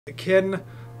Ken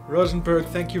Rosenberg,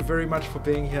 thank you very much for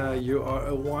being here. You are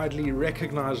a widely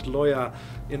recognized lawyer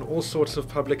in all sorts of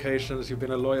publications. You've been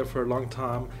a lawyer for a long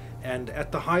time, and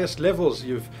at the highest levels,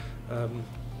 you've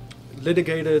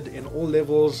litigated in all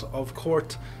levels of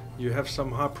court. You have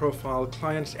some high-profile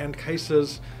clients and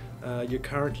cases. You're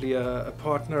currently a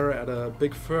partner at a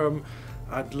big firm.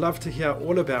 I'd love to hear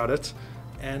all about it,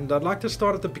 and I'd like to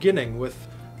start at the beginning with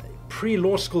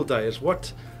pre-law school days.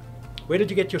 Where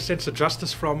did you get your sense of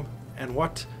justice from, and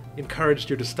what encouraged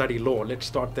you to study law? Let's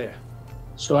start there.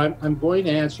 So I'm going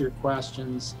to answer your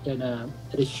questions at a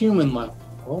human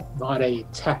level, not a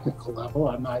technical level.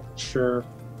 I'm not sure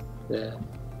the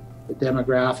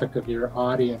demographic of your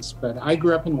audience, but I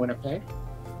grew up in Winnipeg.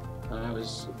 I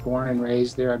was born and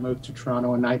raised there. I moved to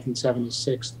Toronto in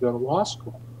 1976 to go to law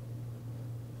school.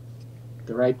 At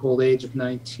the ripe old age of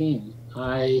 19.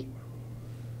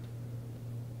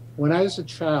 When I was a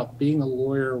child, being a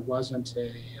lawyer wasn't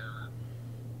a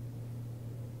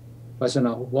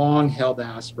long-held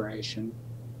aspiration.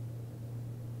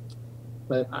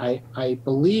 But I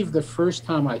believe the first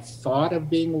time I thought of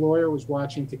being a lawyer was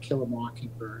watching To Kill a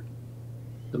Mockingbird,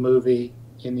 the movie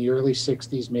in the early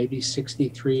 60s, maybe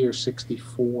 63 or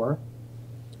 64.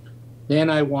 Then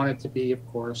I wanted to be, of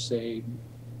course, a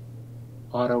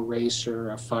auto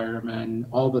racer, a fireman,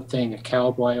 a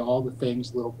cowboy, all the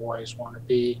things little boys want to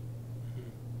be.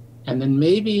 And then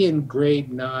maybe in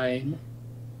grade 9,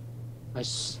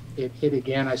 it hit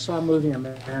again. I saw a movie, A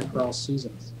Man for All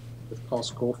Seasons, with Paul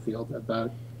Scofield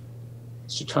about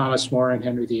Sir Thomas More and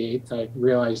Henry VIII. I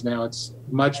realize now it's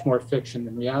much more fiction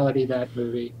than reality, that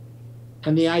movie.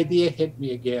 And the idea hit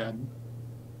me again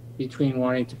between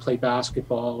wanting to play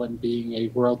basketball and being a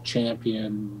world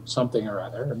champion, something or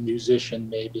other, a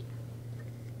musician maybe.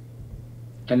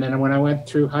 And then when I went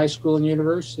through high school and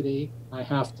university, I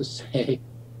have to say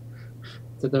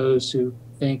to those who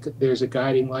think there's a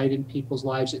guiding light in people's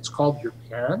lives, it's called your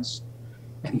parents.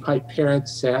 And my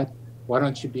parents said, "Why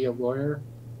don't you be a lawyer?"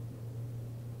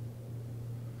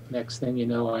 Next thing you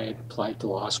know, I had applied to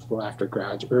law school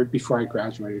before I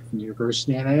graduated from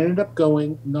university. And I ended up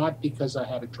going, not because I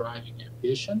had a driving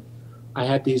ambition. I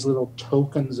had these little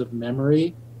tokens of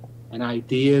memory and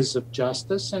ideas of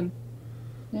justice, and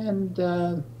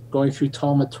going through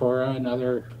Talmud Torah and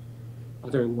other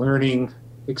learning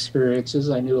experiences.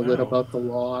 I knew a little about the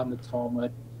law and the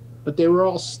Talmud, but they were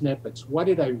all snippets. What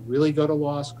did I really go to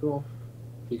law school?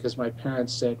 Because my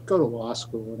parents said, go to law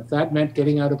school. And if that meant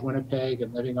getting out of Winnipeg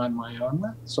and living on my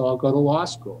own, so I'll go to law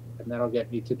school, and that'll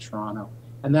get me to Toronto.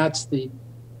 And that's the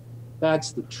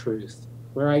truth.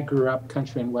 Where I grew up,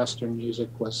 country and Western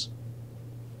music was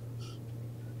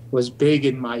big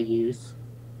in my youth.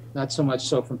 Not so much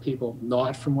so from people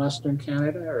not from Western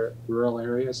Canada or rural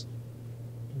areas.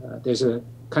 There's a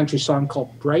country song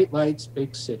called Bright Lights,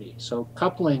 Big City. So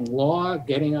coupling law,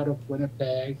 getting out of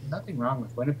Winnipeg, nothing wrong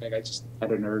with Winnipeg. I just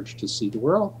had an urge to see the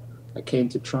world. I came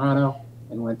to Toronto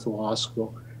and went to law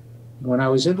school. When I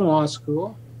was in law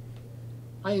school,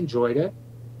 I enjoyed it.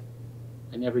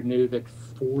 I never knew that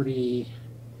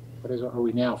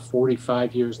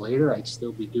 45 years later, I'd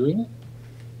still be doing it.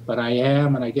 But I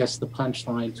am, and I guess the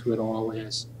punchline to it all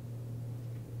is,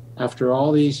 after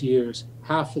all these years,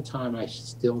 half the time I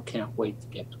still can't wait to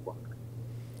get to work.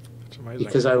 That's amazing.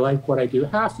 Because I like what I do.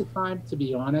 Half the time, to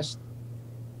be honest,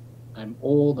 I'm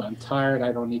old, I'm tired,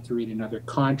 I don't need to read another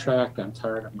contract, I'm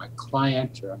tired of my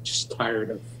client, or I'm just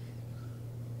tired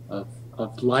of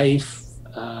life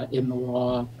in the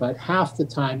law. But half the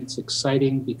time it's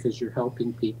exciting because you're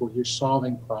helping people, you're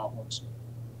solving problems,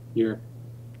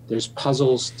 there's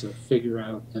puzzles to figure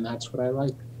out, and that's what I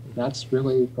like. That's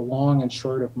really the long and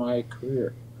short of my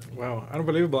career. Wow,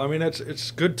 unbelievable. I mean,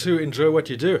 it's good to enjoy what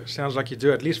you do. Sounds like you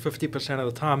do at least 50% of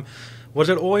the time. Was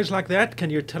it always like that? Can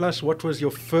you tell us what was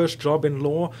your first job in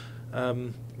law?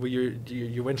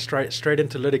 You went straight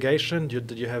into litigation?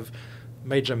 Did you have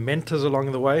major mentors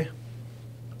along the way?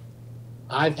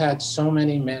 I've had so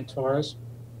many mentors.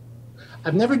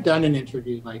 I've never done an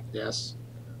interview like this.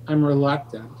 I'm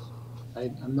reluctant. I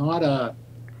know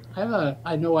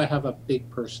I have a big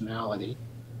personality,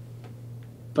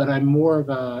 but I'm more of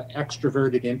an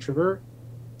extroverted introvert,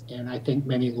 and I think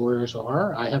many lawyers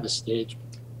are. I have a stage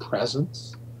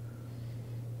presence.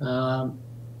 How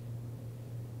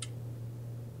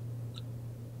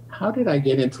did I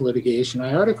get into litigation?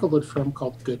 I articled at a firm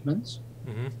called Goodman's,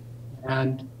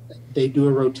 and they do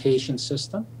a rotation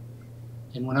system.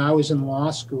 And when I was in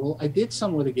law school, I did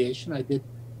some litigation. I did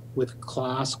with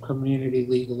CLASS, Community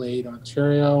Legal Aid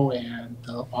Ontario, and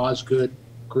the Osgood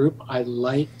group. I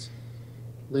liked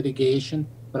litigation,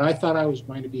 but I thought I was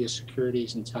going to be a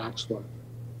securities and tax lawyer.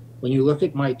 when you look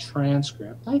at my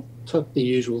transcript, I took the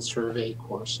usual survey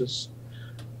courses,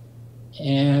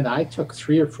 and I took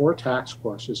 3 or 4 tax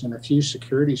courses and a few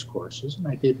securities courses, and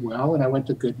I did well, and I went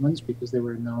to Goodman's because they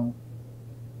were a known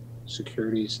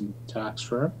securities and tax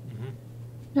firm.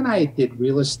 And I did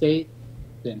real estate,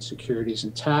 then securities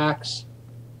and tax,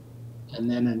 and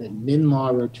then an admin law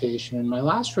rotation. And my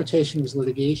last rotation was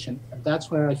litigation, and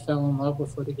that's where I fell in love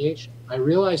with litigation. I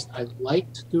realized I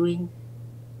liked doing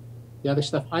the other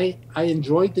stuff. I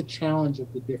enjoyed the challenge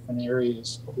of the different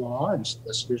areas of law, and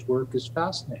solicitor's work is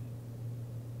fascinating.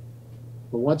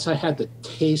 But once I had the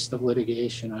taste of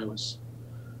litigation, I was,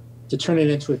 to turn it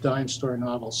into a dime store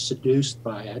novel, seduced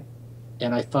by it.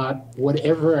 And I thought,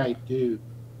 whatever I do,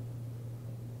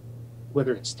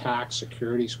 whether it's tax,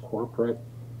 securities, corporate,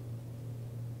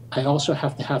 I also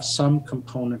have to have some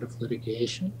component of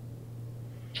litigation.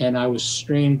 And I was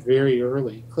trained very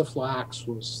early. Cliff Lax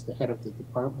was the head of the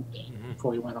department then,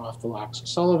 before he went off to Lax &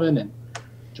 Sullivan, and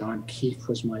John Keefe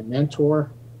was my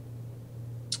mentor.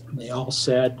 And they all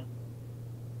said,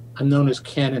 I'm known as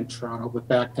Ken in Toronto, but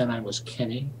back then I was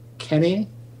Kenny. Kenny,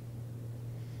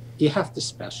 you have to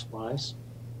specialize.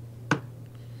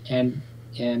 And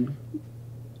the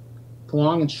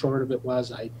long and short of it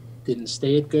was, I didn't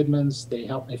stay at Goodman's. They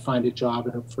helped me find a job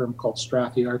at a firm called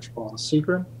Strathy, Archibald &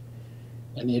 Seagram.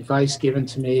 And the advice given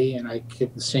to me, and I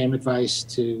give the same advice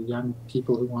to young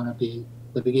people who want to be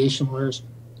litigation lawyers,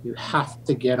 you have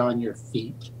to get on your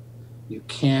feet. You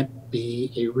can't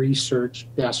be a research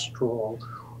desk role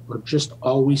or just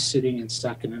always sitting in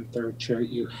second and third chair.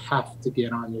 You have to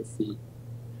get on your feet.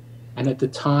 And at the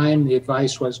time, the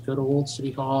advice was go to Old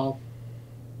City Hall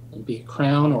and be a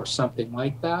Crown or something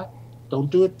like that. Don't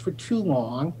do it for too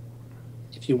long.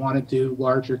 If you want to do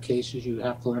larger cases, you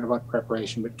have to learn about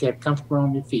preparation, but get comfortable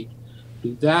on your feet.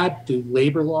 Do that, do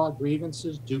labor law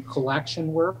grievances, do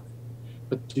collection work,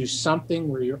 but do something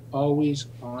where you're always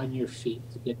on your feet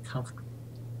to get comfortable.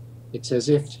 It's as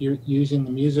if you're using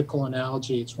the musical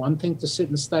analogy. It's one thing to sit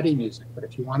and study music, but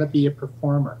if you want to be a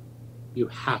performer, you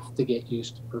have to get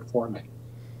used to performing.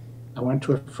 I went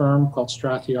to a firm called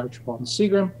Strathy, Archibald &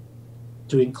 Seagram,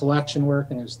 doing collection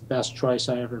work, and it was the best choice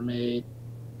I ever made.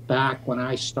 Back when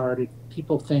I started,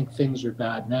 people think things are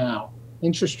bad now.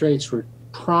 Interest rates were,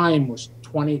 prime was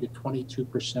 20 to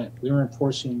 22%. We were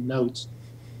enforcing notes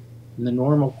in the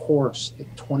normal course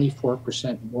at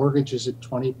 24%, mortgages at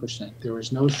 20%. There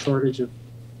was no shortage of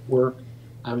work.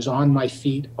 I was on my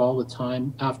feet all the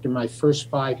time. After my first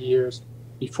 5 years,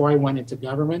 before I went into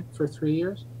government for 3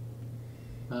 years,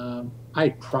 I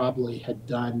probably had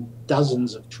done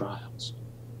dozens of trials,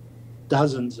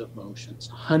 dozens of motions,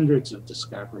 hundreds of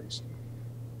discoveries.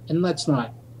 And let's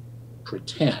not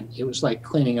pretend, it was like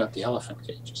cleaning out the elephant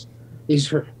cages.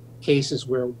 These are cases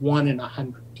where 1 in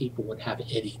 100 people would have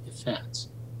any defense.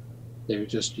 They're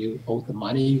just, you owed the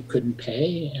money you couldn't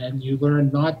pay, and you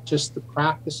learn not just the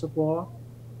practice of law,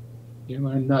 you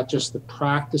learn not just the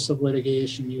practice of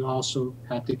litigation, you also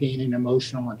had to gain an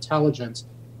emotional intelligence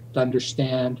to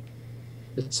understand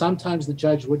that sometimes the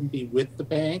judge wouldn't be with the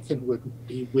bank and would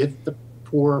be with the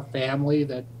poor family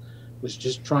that was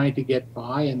just trying to get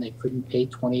by and they couldn't pay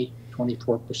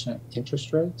 24%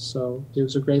 interest rates. So it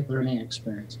was a great learning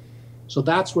experience. So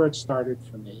that's where it started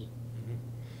for me.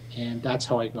 And that's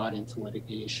how I got into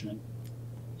litigation.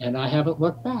 And I haven't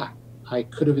looked back. I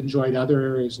could have enjoyed other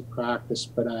areas of practice,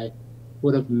 but I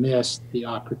would have missed the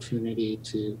opportunity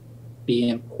to be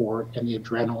in court and the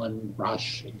adrenaline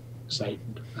rush and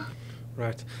excitement of that.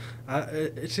 Right.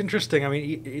 It's interesting. I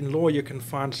mean, in law, you can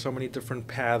find so many different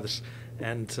paths.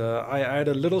 And I had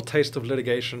a little taste of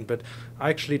litigation, but I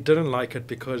actually didn't like it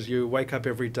because you wake up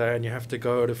every day and you have to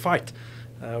go to fight.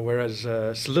 Whereas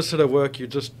solicitor work, you're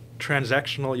just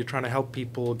transactional. You're trying to help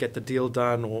people get the deal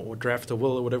done or draft a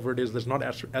will or whatever it is. There's not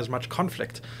as much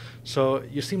conflict. So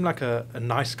you seem like a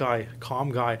nice guy,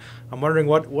 calm guy. I'm wondering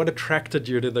what attracted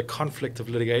you to the conflict of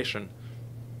litigation?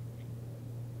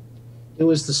 It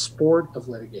was the sport of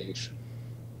litigation.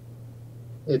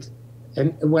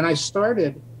 And when I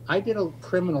started, I did a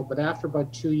criminal, but after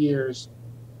about 2 years,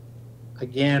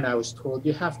 again, I was told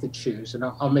you have to choose, and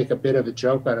I'll make a bit of a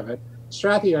joke out of it.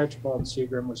 Strathy, Archibald &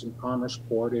 Seagram was in Commerce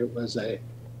Court. It was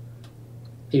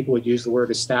people would use the word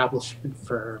establishment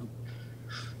firm.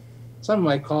 Some of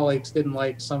my colleagues didn't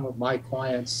like some of my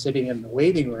clients sitting in the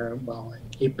waiting room while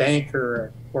a banker or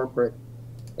a corporate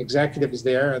executive is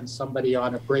there and somebody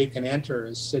on a break and enter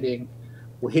is sitting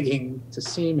waiting to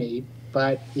see me,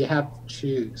 but you have to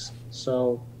choose.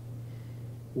 So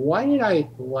why did I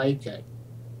like it?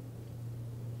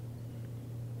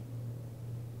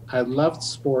 I loved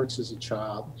sports as a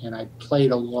child, and I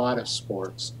played a lot of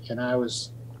sports, and I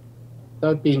was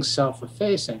without being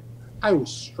self-effacing, I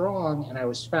was strong and I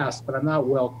was fast, but I'm not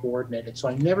well coordinated. So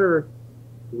I never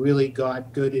really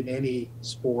got good in any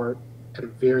sport at a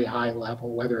very high level,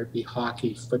 whether it be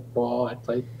hockey, football. I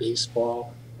played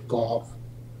baseball, golf.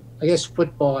 I guess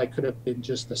football, I could have been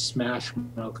just a smash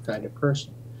mouth kind of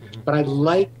person. But I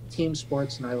like team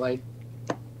sports and I like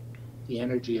the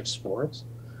energy of sports.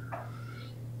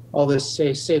 All this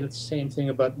say the same thing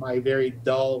about my very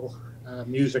dull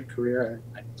music career.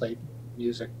 I played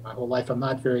music my whole life. I'm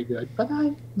not very good, but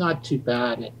I'm not too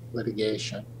bad at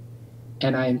litigation.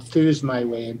 And I enthused my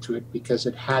way into it because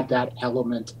it had that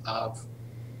element of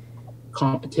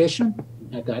competition,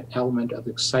 it had that element of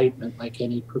excitement like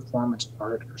any performance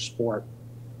art or sport.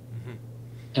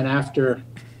 And after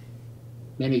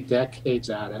many decades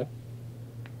at it,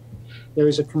 there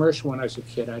was a commercial when I was a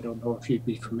kid, I don't know if you'd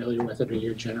be familiar with it or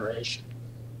your generation,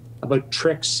 about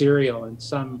Trix cereal, and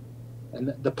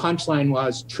the punchline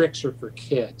was tricks are for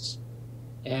kids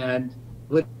and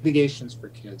litigation's for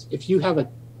kids. If you have a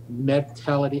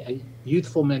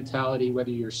youthful mentality,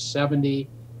 whether you're 70,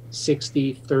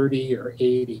 60, 30, or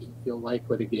 80, you'll like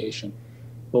litigation.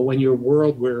 But when you're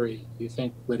world weary, you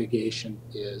think litigation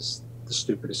is the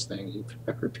stupidest thing you've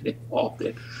ever been involved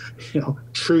in.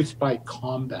 Truth by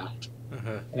combat.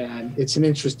 And it's an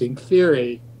interesting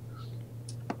theory.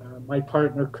 My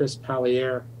partner, Chris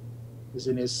Paliare, is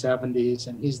in his 70s,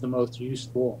 and he's the most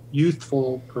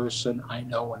youthful person I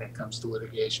know when it comes to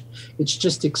litigation. It's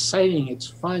just exciting. It's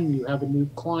fun. You have a new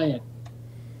client.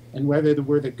 And whether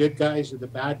we're the good guys or the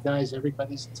bad guys,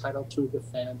 everybody's entitled to a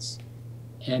defense.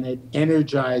 And it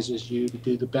energizes you to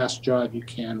do the best job you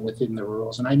can within the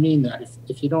rules. And I mean that.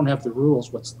 If you don't have the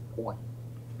rules, what's the point?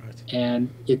 Right.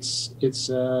 And it's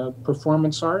a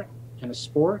performance art and a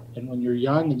sport. And when you're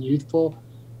young and youthful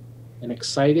and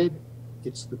excited,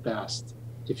 it's the best.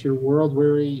 If you're world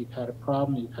weary, you've had a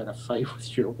problem, you've had a fight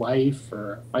with your wife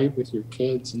or a fight with your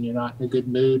kids, and you're not in a good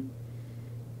mood,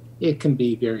 it can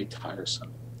be very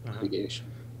tiresome. Litigation.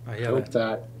 I hope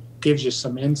that gives you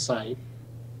some insight.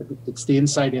 It's the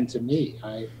insight into me.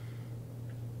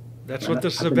 That's what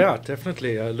this is about,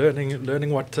 definitely. Learning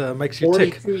what makes you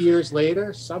 42 tick. 42 years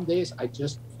later, some days I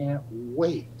just can't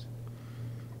wait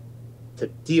to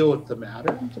deal with the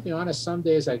matter. And to be honest, some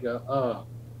days I go, oh,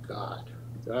 God,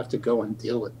 do I have to go and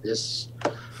deal with this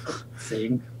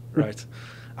thing? Right.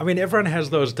 I mean, everyone has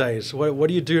those days. What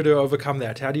do you do to overcome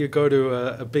that? How do you go to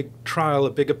a big trial,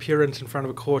 a big appearance in front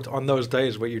of a court on those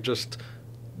days where you're just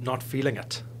not feeling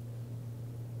it?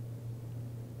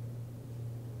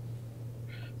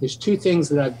 There's two things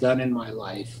that I've done in my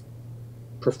life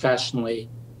professionally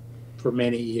for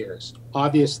many years.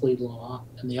 Obviously law,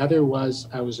 and the other was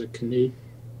I was a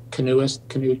canoeist,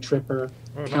 canoe tripper,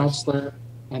 counselor, nice.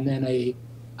 And then a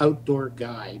outdoor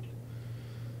guide.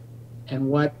 And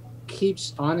what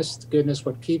keeps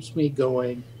me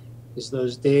going is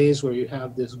those days where you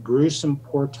have this gruesome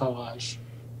portage.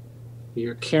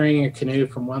 You're carrying a canoe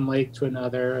from one lake to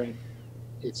another, and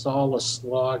it's all a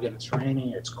slog, and it's raining,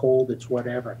 it's cold, it's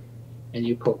whatever. And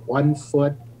you put one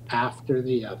foot after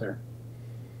the other,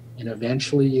 and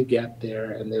eventually you get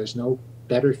there, and there's no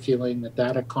better feeling than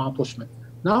that accomplishment.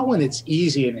 Not when it's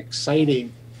easy and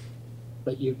exciting,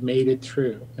 but you've made it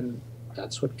through. And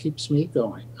that's what keeps me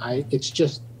going. It's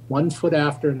just one foot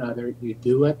after another. You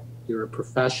do it. You're a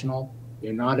professional.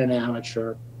 You're not an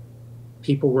amateur.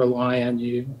 People rely on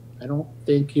you. I don't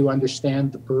think you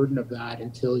understand the burden of that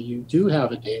until you do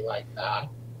have a day like that,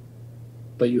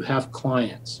 but you have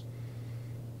clients.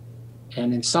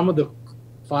 And in some of the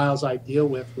files I deal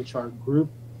with, which are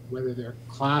group, whether they're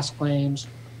class claims,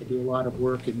 I do a lot of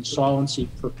work in insolvency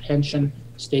for pension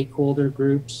stakeholder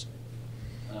groups,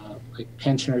 like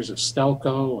pensioners of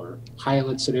Stelco or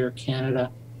pilots at Air Canada.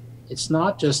 It's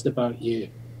not just about you.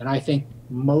 And I think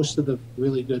most of the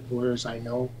really good lawyers I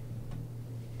know,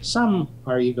 some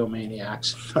are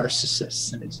egomaniacs,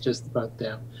 narcissists, and it's just about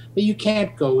them. But you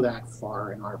can't go that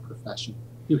far in our profession.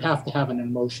 You have to have an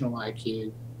emotional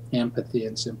IQ, empathy,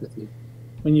 and sympathy.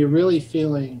 When you're really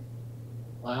feeling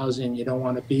lousy and you don't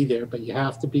want to be there, but you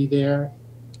have to be there,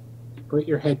 you put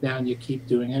your head down, you keep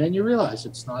doing it, and you realize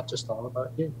it's not just all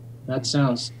about you. That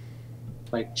sounds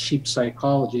like cheap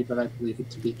psychology, but I believe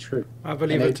it to be true. I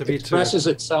believe it to be true. It expresses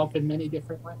itself in many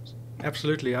different ways.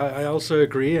 Absolutely. I also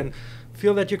agree and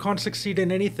feel that you can't succeed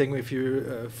in anything if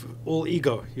you all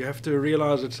ego. You have to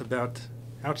realize it's about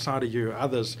outside of you,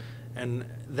 others, and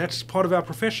that's part of our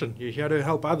profession. You're here to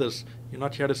help others. You're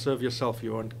not here to serve yourself.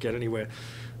 You won't get anywhere.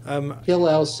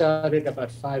 Hillel started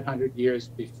about 500 years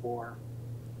before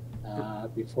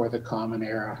the Common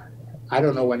Era. I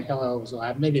don't know when Hillel was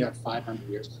alive, maybe not 500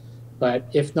 years, but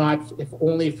if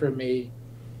only for me,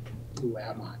 who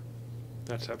am I?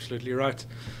 That's absolutely right.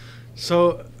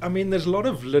 So, I mean, there's a lot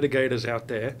of litigators out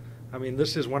there. I mean,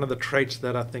 this is one of the traits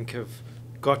that I think have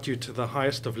got you to the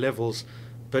highest of levels.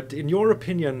 But in your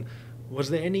opinion, was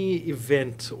there any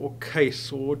event or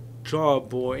case or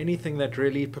job or anything that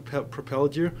really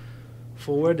propelled you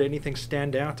forward? Anything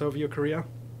stand out over your career?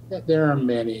 There are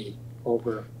many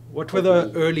over. What were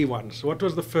the early ones? What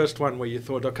was the first one where you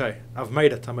thought, okay, I've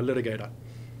made it, I'm a litigator?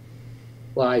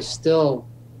 Well, I still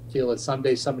feel that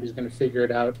someday somebody's going to figure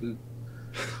it out and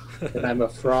that I'm a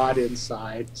fraud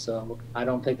inside. So I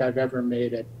don't think I've ever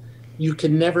made it. You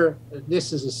can never,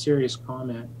 this is a serious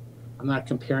comment. I'm not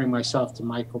comparing myself to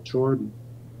Michael Jordan,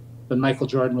 but Michael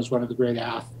Jordan was one of the great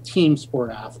team sport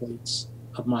athletes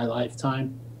of my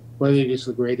lifetime. Whether he is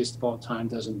the greatest of all time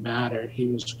doesn't matter. He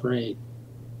was great.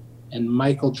 And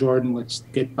Michael Jordan would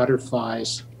get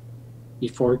butterflies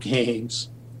before games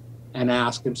and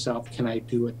ask himself, can I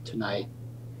do it tonight?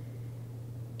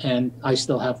 And I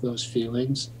still have those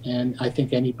feelings. And I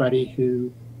think anybody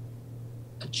who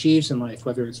achieves in life,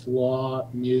 whether it's law,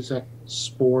 music,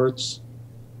 sports,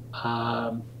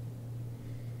 it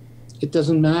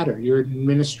doesn't matter. You're an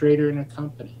administrator in a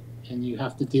company and you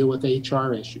have to deal with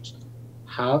HR issues.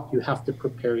 You have to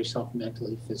prepare yourself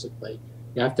mentally, physically.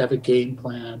 You have to have a game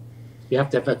plan. You have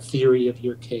to have a theory of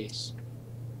your case.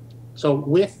 So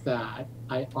with that,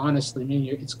 I honestly mean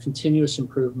it's continuous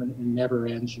improvement and never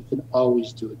ends. You can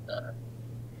always do it better.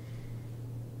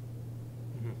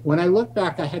 When I look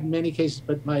back, I had many cases,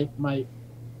 but the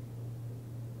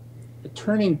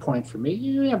turning point for me,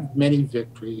 you have many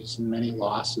victories and many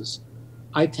losses.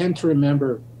 I tend to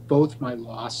remember both my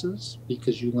losses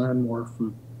because you learn more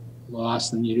from loss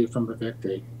than you do from a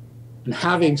victory. And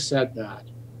having said that,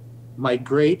 my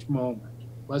great moment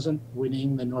wasn't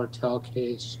winning the Nortel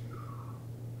case,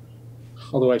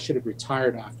 although I should have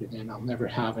retired after then. I'll never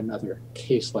have another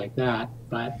case like that.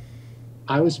 But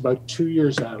I was about 2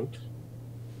 years out,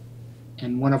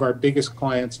 and one of our biggest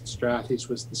clients at Strathys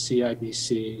was the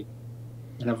CIBC,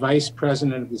 and a vice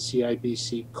president of the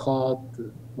CIBC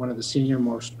called one of the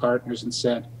senior-most partners and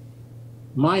said,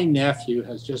 my nephew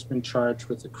has just been charged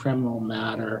with a criminal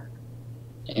matter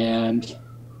and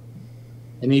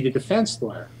I need a defense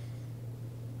lawyer.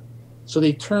 So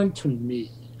they turned to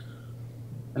me.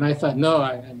 And I thought, no,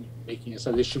 I'm making it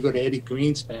so they should go to Eddie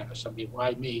Greenspan or somebody.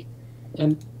 Why me?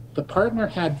 And the partner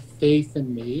had faith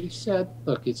in me. He said,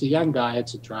 look, it's a young guy,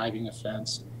 it's a driving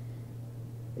offense,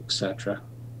 etc.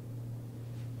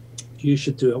 You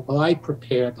should do it. Well, I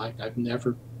prepared like I've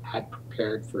never had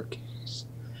prepared for a case.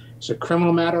 It's a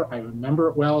criminal matter. I remember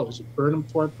it well. It was at Burnham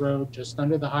Fort Road, just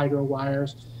under the hydro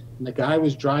wires. And the guy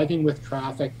was driving with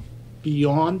traffic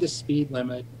beyond the speed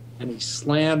limit, and he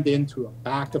slammed into a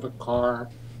back of a car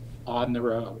on the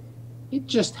road. It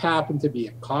just happened to be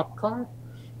a cop car,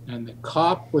 and the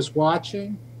cop was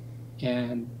watching,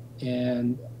 and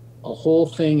a whole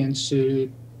thing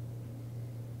ensued.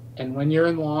 And when you're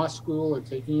in law school or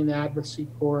taking an advocacy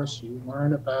course, you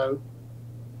learn about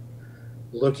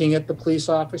looking at the police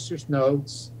officer's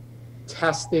notes,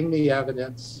 testing the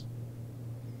evidence.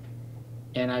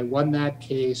 And I won that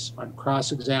case on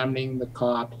cross-examining the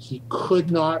cop. He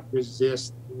could not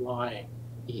resist lying.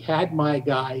 He had my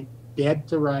guy dead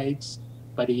to rights,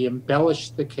 but he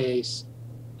embellished the case.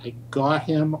 I got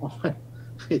him on,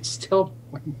 it's still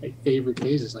one of my favorite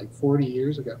cases, like 40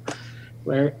 years ago,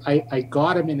 where I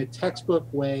got him in a textbook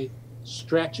way,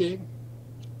 stretching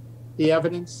the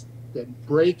evidence, then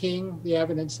breaking the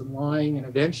evidence and lying, and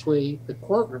eventually the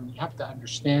courtroom, you have to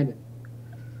understand it.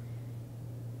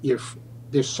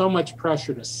 There's so much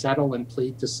pressure to settle and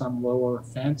plead to some lower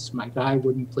offense. My guy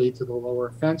wouldn't plead to the lower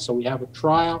offense, so we have a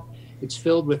trial. It's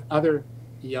filled with other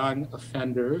young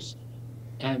offenders,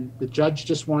 and the judge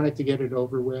just wanted to get it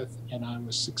over with, and I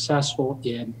was successful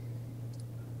in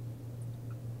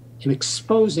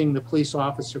exposing the police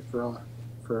officer for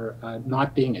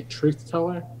not being a truth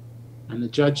teller. And the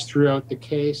judge threw out the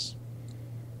case,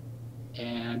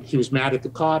 and he was mad at the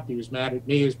cop, he was mad at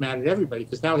me, he was mad at everybody,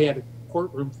 because now he had a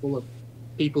courtroom full of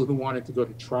people who wanted to go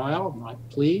to trial, not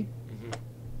plead. Mm-hmm.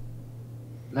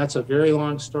 And that's a very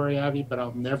long story, Avi, but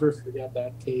I'll never forget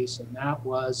that case. And that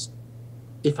was,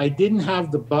 if I didn't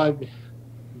have the bug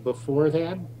before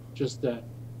then, just a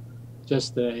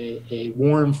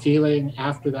warm feeling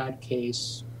after that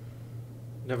case.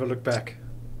 Never look back.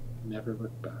 Never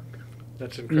look back.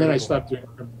 That's incredible. And then I stopped doing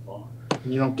criminal law.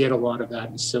 And you don't get a lot of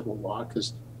that in civil law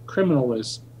because criminal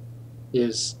is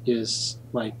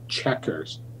like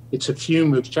checkers. It's a few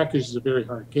moves. Checkers is a very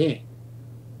hard game,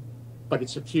 but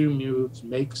it's a few moves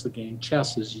makes the game.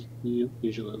 Chess is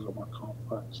usually a little more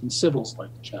complex, and civil's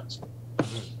like chess.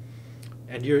 Mm-hmm.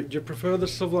 And you prefer the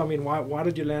civil? I mean, why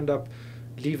did you land up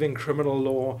leaving criminal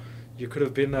law? You could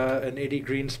have been an Eddie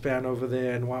Greenspan over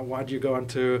there, and why did you go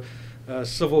into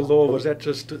civil law? Was that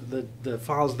just the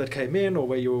files that came in, or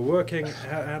where you were working?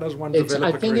 How does one develop a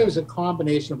career? I think it was a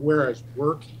combination of where I was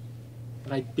working.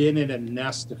 And I'd been in a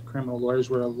nest of criminal lawyers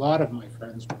where a lot of my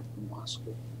friends were from law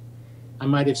school. I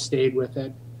might have stayed with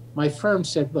it. My firm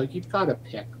said, look, you've got to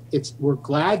pick. We're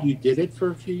glad you did it for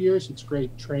a few years. It's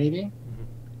great training,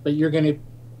 but you're going to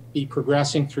be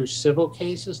progressing through civil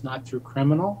cases, not through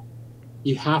criminal.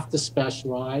 You have to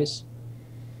specialize.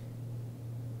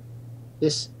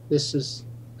 This is,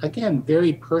 again,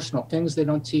 very personal, things they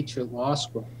don't teach you at law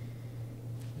school.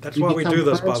 That's why we do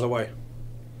this, by the way.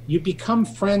 You become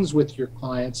friends with your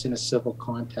clients in a civil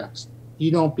context.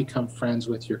 You don't become friends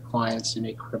with your clients in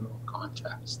a criminal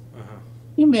context.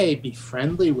 You may be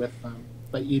friendly with them,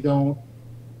 but you don't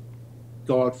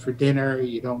go out for dinner,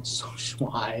 you don't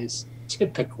socialize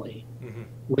typically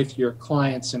with your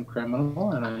clients in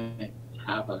criminal. And I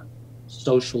have a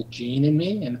social gene in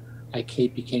me, and I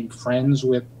became friends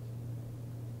with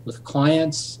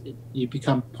clients. You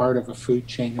become part of a food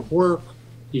chain of work.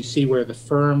 You see where the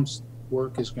firm's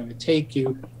work is going to take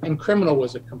you. And criminal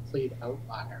was a complete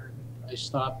outlier. I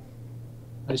stopped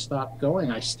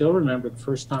going. I still remember the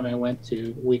first time I went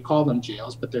to, we call them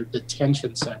jails, but they're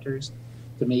detention centers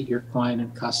to meet your client in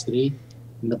custody.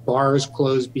 And the bars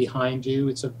close behind you.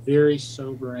 It's a very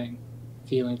sobering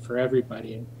feeling for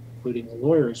everybody, including the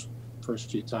lawyers, first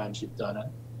few times you've done it.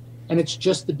 And it's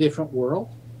just a different world.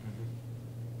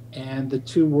 And the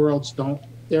two worlds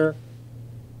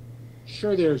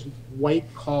there's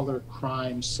white collar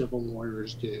crime civil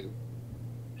lawyers do,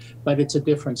 but it's a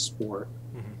different sport.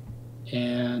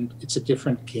 And it's a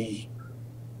different game.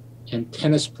 And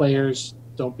tennis players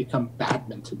don't become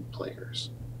badminton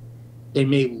players. They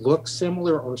may look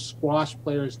similar, or squash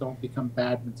players don't become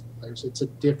badminton players. It's a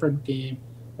different game,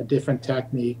 a different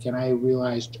technique. And I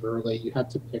realized early you have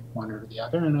to pick one or the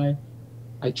other. And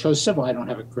I chose civil. I don't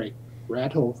have a great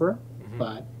regret over,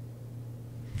 but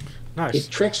nice. It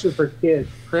tricks you for kids.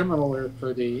 Criminal is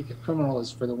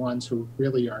for the ones who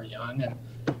really are young.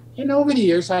 And over the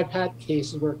years, I've had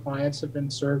cases where clients have been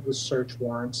served with search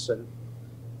warrants, and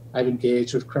I've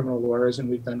engaged with criminal lawyers, and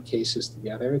we've done cases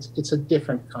together. It's a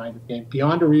different kind of game.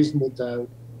 Beyond a reasonable doubt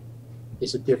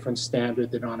is a different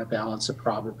standard than on a balance of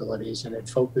probabilities, and it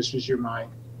focuses your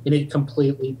mind in a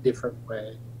completely different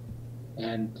way.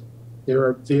 And there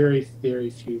are very, very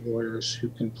few lawyers who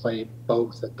can play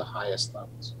both at the highest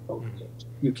levels, both games.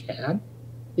 You can.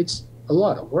 It's a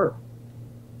lot of work.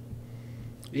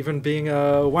 Even being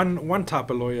one type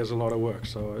of lawyer is a lot of work,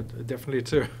 so definitely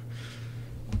too.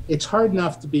 It's hard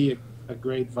enough to be a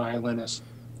great violinist,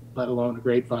 let alone a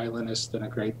great violinist and a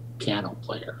great piano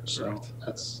player. So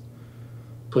that's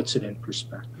puts it in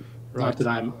perspective. Right. Not that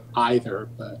I'm either,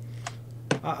 but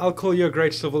I'll call you a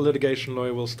great civil litigation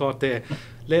lawyer. We'll start there.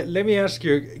 Let me ask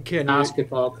you, Ken.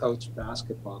 Basketball coach. That's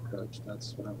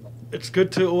what I'm looking for. It's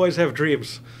good to always have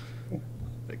dreams.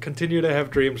 Continue to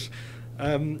have dreams.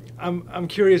 I'm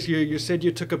curious, you said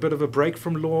you took a bit of a break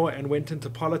from law and went into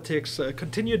politics.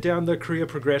 Continue down the career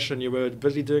progression. You were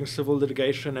busy doing civil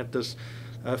litigation at this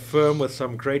firm with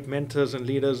some great mentors and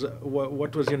leaders.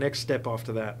 What was your next step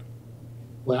after that?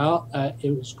 Well,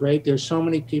 it was great. There's so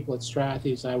many people at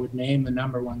Strathy's. I would name the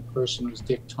number one person was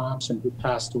Dick Thompson, who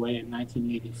passed away in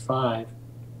 1985.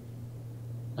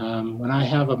 When I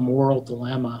have a moral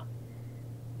dilemma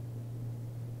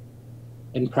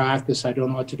in practice, I don't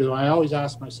know what to do. I always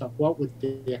ask myself, what would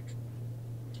Dick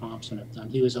Thompson have done?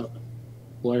 He was a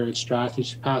lawyer at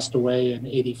Strathy's. He passed away in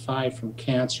 85 from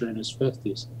cancer in his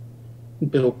 50s.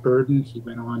 Bill Burden, he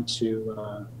went on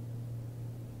to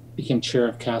became chair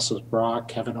of Castles Brock.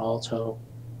 Kevin Alto,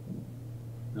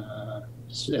 a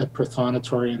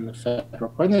prothonotary in the federal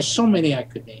court. And there's so many I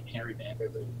could name, Harry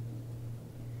Vanderloo,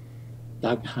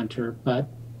 Doug Hunter, but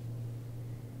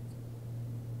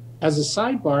as a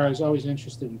sidebar, I was always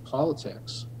interested in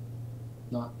politics,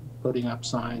 not putting up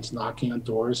signs, knocking on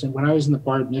doors. And when I was in the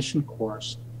bar admission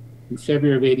course, in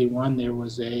February of 81, there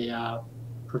was a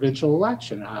provincial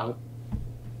election. I'll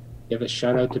give a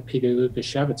shout out to Peter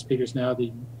Lukashevitz. Peter's now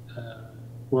the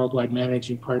worldwide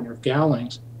managing partner of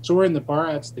Gowlings. So we're in the bar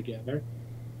ads together.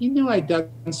 He knew I'd done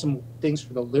some things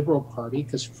for the Liberal Party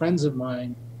because friends of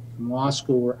mine from law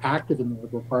school were active in the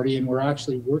Liberal Party and were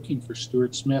actually working for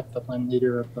Stuart Smith, the then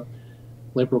leader of the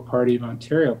Liberal Party of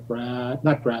Ontario,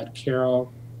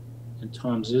 Carol and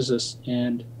Tom Zizis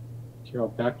and Carol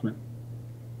Beckman.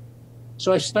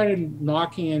 So I started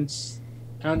knocking and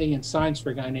pounding in signs for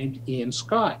a guy named Ian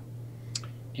Scott.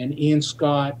 And Ian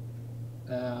Scott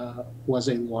was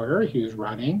a lawyer. He was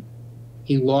running.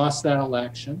 He lost that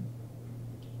election.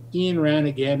 Ian ran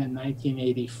again in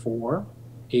 1984.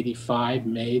 85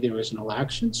 May, there was an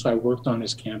election, so I worked on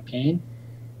his campaign.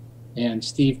 And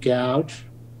Steve Gouge,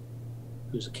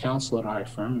 who's a counsel at our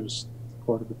firm, who's the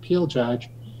Court of Appeal judge,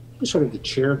 was sort of the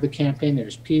chair of the campaign.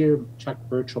 There's Peter, Chuck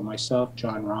Birchall, myself,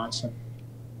 John Ronson.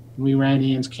 We ran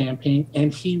Ian's campaign,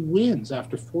 and he wins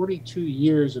after 42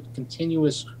 years of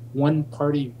continuous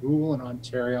one-party rule in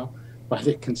Ontario by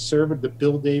the Conservative, the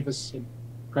Bill Davis and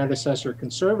predecessor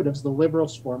Conservatives. The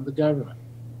Liberals formed the government.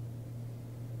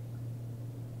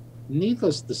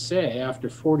 Needless to say, after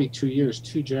 42 years,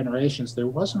 2 generations, there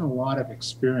wasn't a lot of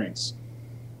experience,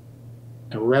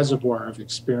 a reservoir of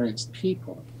experienced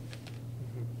people.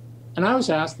 And I was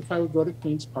asked if I would go to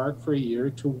Queen's Park for a year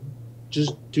to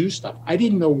just do stuff. I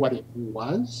didn't know what it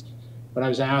was, but I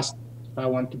was asked if I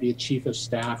wanted to be a chief of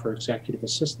staff or executive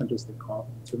assistant, as they call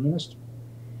it, to a minister.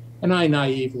 And I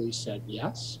naively said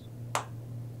yes.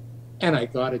 And I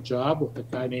got a job with a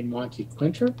guy named Monty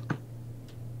Quinter,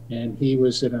 and he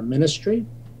was in a ministry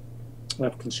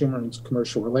of consumer and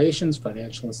commercial relations,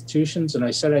 financial institutions. And I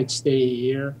said I'd stay a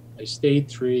year. I stayed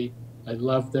 3. I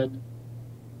loved it.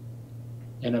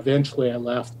 And eventually I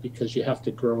left because you have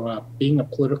to grow up. Being a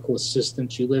political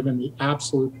assistant, you live in the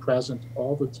absolute present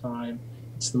all the time.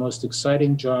 It's the most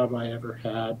exciting job I ever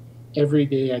had. Every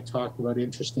day I talked about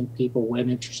interesting people,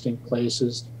 went interesting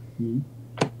places,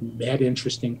 met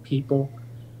interesting people.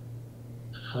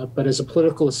 But as a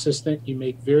political assistant, you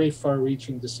make very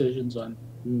far-reaching decisions on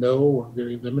no or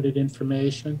very limited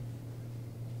information.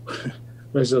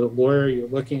 Whereas as a lawyer, you're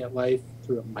looking at life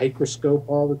through a microscope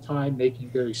all the time, making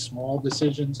very small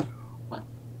decisions on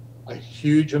a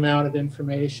huge amount of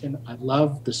information. I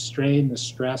loved the strain, the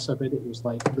stress of it. It was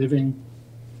like living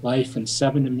life in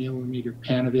 7mm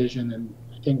Panavision, and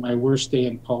I think my worst day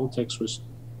in politics was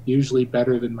usually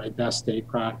better than my best day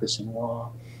practicing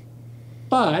law.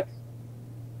 But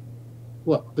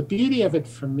look, the beauty of it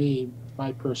for me,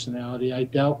 my personality, I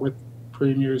dealt with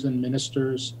premiers and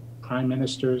ministers, prime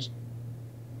ministers,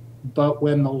 but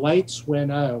when the lights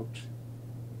went out,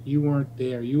 you weren't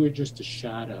there. You were just a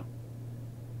shadow.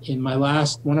 In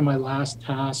one of my last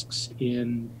tasks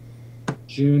in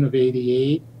June of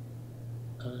 '88,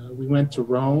 we went to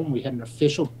Rome. We had an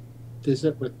official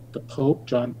visit with the Pope,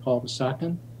 John Paul II,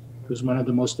 who was one of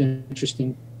the most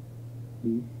interesting,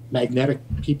 magnetic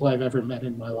people I've ever met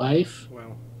in my life.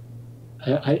 Wow.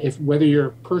 Whether you're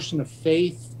a person of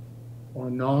faith or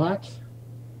not,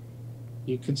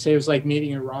 you could say it was like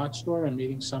meeting a rock star and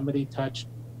meeting somebody touched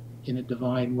in a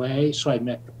divine way. So I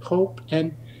met the Pope,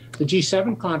 and the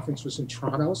G7 conference was in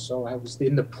Toronto, so I was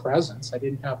in the presence. I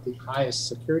didn't have the highest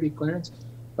security clearance,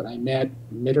 but I met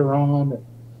Mitterrand and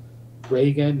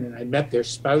Reagan, and I met their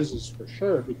spouses for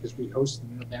sure because we hosted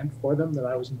an event for them that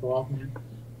I was involved in.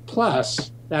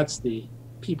 Plus, that's the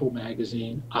People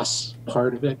magazine, us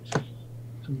part of it.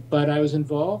 But I was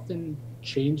involved in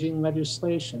changing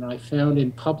legislation. I found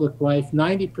in public life,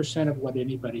 90% of what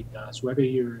anybody does, whether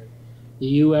you're in the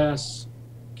US,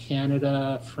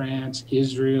 Canada, France,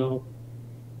 Israel,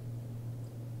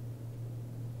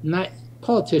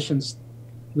 politicians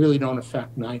really don't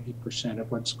affect 90% of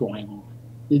what's going on.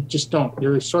 They just don't.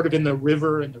 They're sort of in the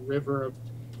river, and the river of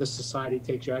the society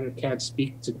takes you out. I can't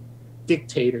speak to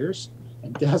dictators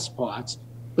and despots,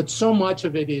 but so much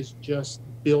of it is just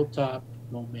built up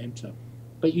momentum.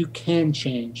 But you can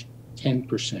change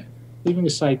 10%. Leaving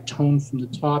aside tone from the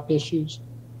top issues,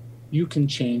 you can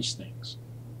change things.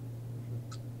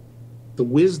 The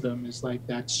wisdom is like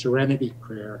that serenity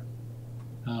prayer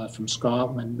from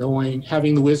Scotland,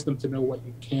 having the wisdom to know what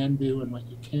you can do and what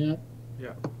you can't.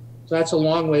 Yeah. So that's a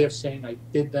long way of saying I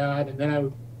did that, and then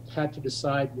I had to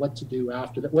decide what to do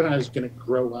after that, when I was going to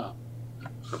grow up.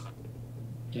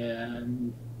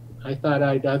 And I thought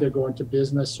I'd either go into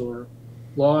business or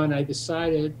law, and I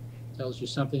decided, tells you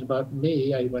something about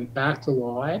me, I went back to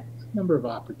law. I had a number of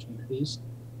opportunities.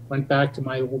 Went back to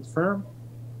my old firm.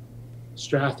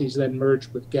 Strathy's then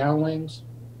merged with Gowlings.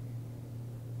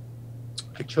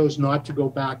 I chose not to go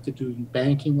back to doing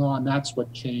banking law, and that's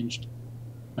what changed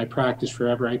my practice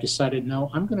forever. I decided, no,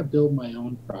 I'm going to build my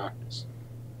own practice.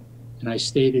 And I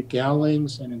stayed at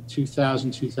Gowlings, and in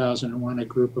 2000, 2001, a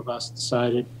group of us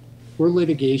decided we're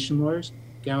litigation lawyers.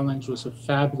 Gowlings was a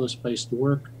fabulous place to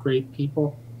work, great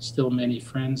people, still many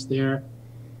friends there.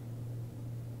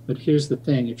 But here's the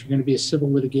thing, if you're going to be a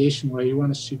civil litigation lawyer, you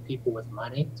want to sue people with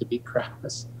money, to be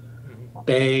crass.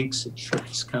 Banks,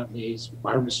 insurance companies,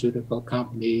 pharmaceutical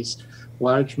companies,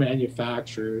 large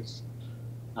manufacturers.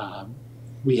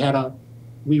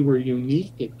 We were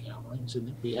unique at Gowlings in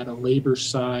that we had a labor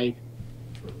side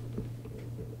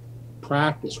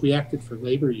practice, we acted for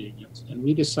labor unions, and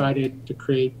we decided to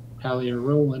create Paliare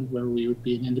Roland, where we would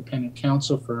be an independent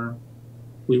counsel firm.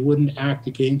 We wouldn't act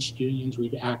against unions,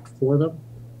 we'd act for them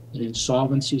in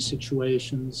insolvency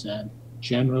situations, and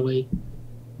generally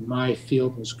my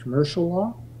field was commercial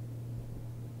law.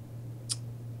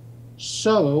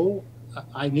 So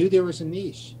I knew there was a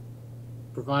niche,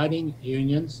 providing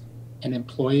unions and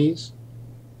employees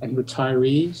and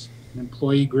retirees and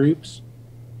employee groups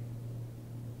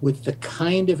with the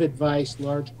kind of advice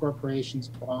large corporations,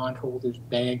 bondholders,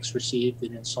 banks received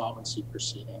in insolvency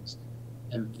proceedings.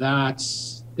 And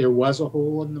there was a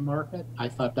hole in the market. I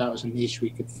thought that was a niche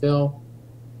we could fill.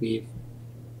 We've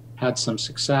had some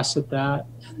success at that.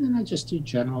 And then I just do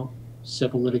general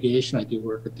civil litigation. I do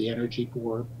work at the Energy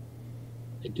Board.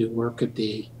 I do work in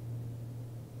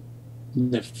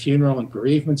the funeral and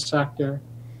bereavement sector,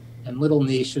 and little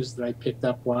niches that I picked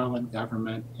up while in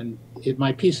government. And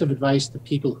my piece of advice to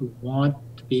people who want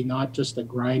to be not just a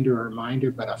grinder or a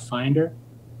minder, but a finder,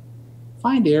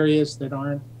 find areas that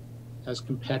aren't as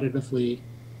competitively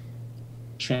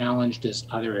challenged as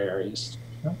other areas.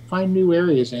 Find new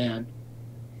areas. And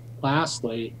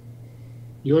lastly,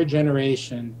 your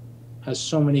generation has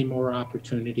so many more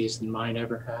opportunities than mine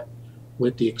ever had.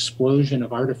 With the explosion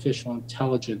of artificial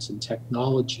intelligence and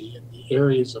technology in the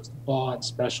areas of law and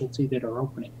specialty that are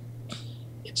opening,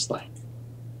 it's like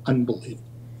unbelievable.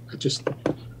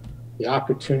 The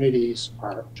opportunities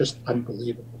are just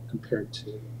unbelievable compared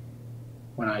to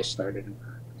when I started in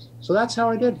practice. So that's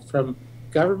how I did, from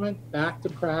government back to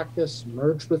practice,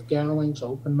 merged with Gowlings,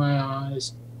 opened my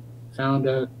eyes, found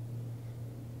a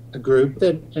group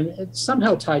that, and it's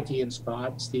somehow tied to Ian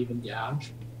Scott and Stephen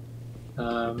Gouge.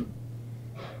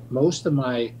 Most of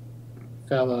my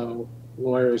fellow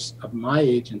lawyers of my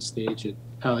age and stage at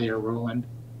Paliare Roland,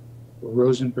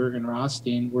 Rosenberg and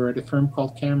Rothstein, were at a firm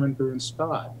called Cameron Brew and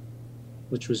Scott,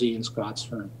 which was Ian Scott's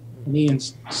firm. And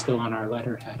Ian's still on our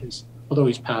letterhead, although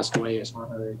he's passed away as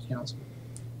honorary counsel.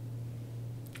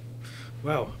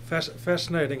 Wow,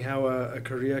 fascinating how a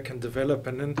career can develop.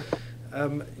 And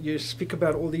then you speak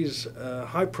about all these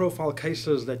high-profile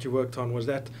cases that you worked on. Was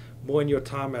that more in your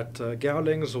time at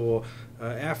Gowlings or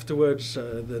afterwards?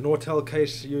 The Nortel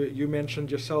case you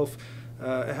mentioned yourself.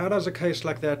 How does a case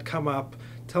like that come up?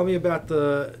 Tell me about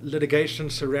the litigation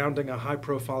surrounding a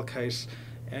high-profile case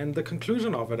and the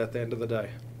conclusion of it at the end of the day.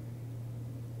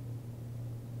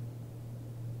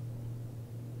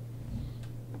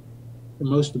 The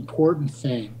most important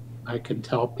thing I can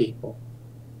tell people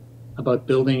about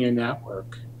building your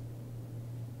network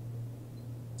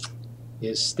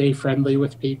is stay friendly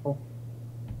with people.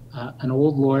 An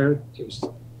old lawyer, it was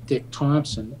Dick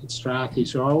Thompson at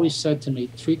Strathy's, who always said to me,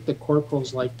 treat the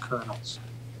corporals like colonels.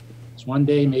 Because one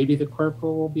day maybe the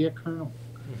corporal will be a colonel.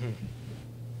 Mm-hmm.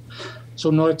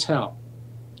 So Nortel,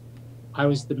 I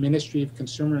was the Ministry of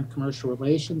Consumer and Commercial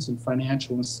Relations and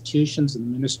Financial Institutions, and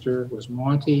the minister was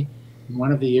Monty. And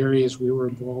one of the areas we were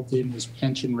involved in was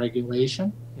pension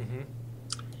regulation. Mm-hmm.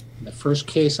 And the first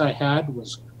case I had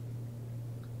was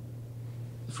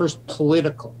the first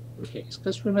political case.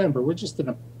 Because remember, we're just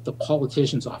in the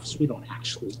politician's office. We don't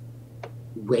actually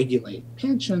regulate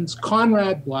pensions.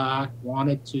 Conrad Black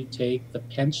wanted to take the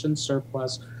pension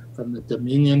surplus from the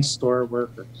Dominion store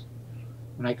workers.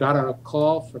 And I got a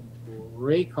call from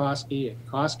Ray Koski at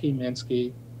Koski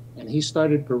Minsky, and he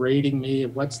started berating me.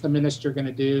 What's the minister going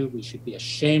to do? We should be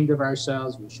ashamed of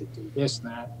ourselves. We should do this and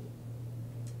that.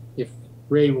 If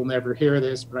Ray will never hear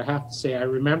this, but I have to say I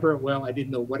remember it well. I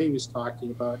didn't know what he was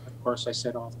talking about. Of course, I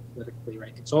said all the politically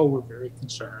right things. Oh, we're very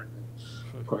concerned.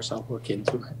 And of course, I'll look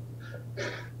into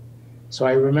it. So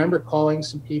I remember calling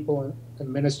some people in the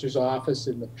minister's office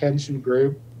in the pension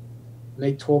group, and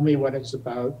they told me what it's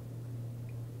about.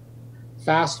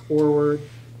 Fast forward,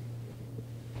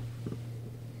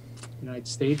 and I'd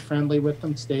stayed friendly with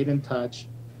them, stayed in touch,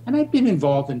 and I'd been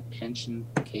involved in pension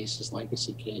cases,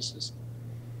 legacy cases.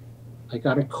 I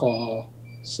got a call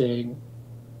saying,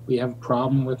 we have a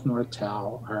problem with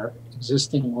Nortel. Our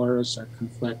existing lawyers are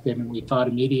conflicted, and we thought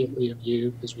immediately of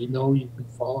you because we know you've been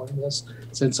following this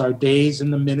since our days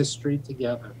in the ministry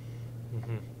together.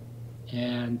 Mm-hmm.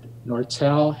 And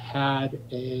Nortel had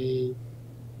a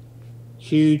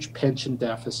huge pension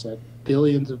deficit,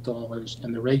 billions of dollars,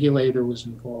 and the regulator was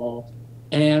involved,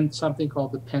 and something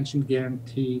called the Pension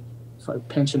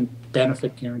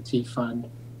Benefit Guarantee Fund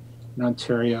in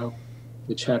Ontario,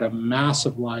 which had a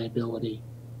massive liability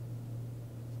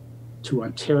to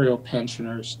Ontario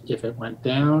pensioners if it went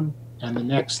down. And the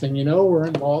next thing you know, we're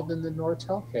involved in the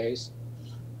Nortel case.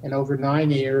 And over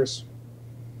 9 years,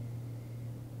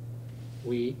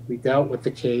 we dealt with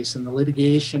the case, and the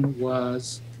litigation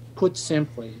was, put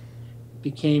simply,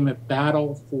 became a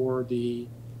battle for the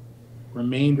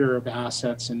remainder of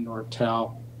assets in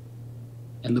Nortel.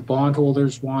 And the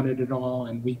bondholders wanted it all,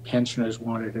 and we pensioners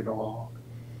wanted it all.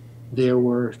 There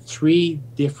were 3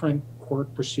 different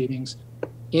court proceedings.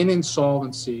 In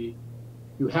insolvency,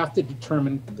 you have to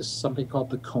determine this, something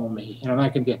called the COMI. And I'm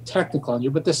not going to get technical on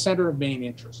you, but the center of main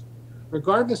interest.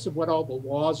 Regardless of what all the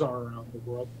laws are around the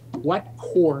world, what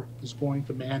court is going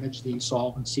to manage the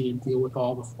insolvency and deal with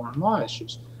all the foreign law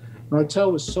issues?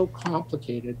 Nortel was so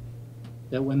complicated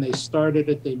that when they started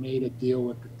it, they made a deal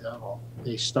with the devil.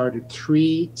 They started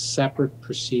 3 separate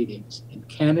proceedings in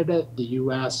Canada, the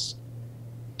US,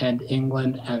 and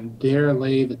England, and there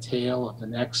lay the tale of the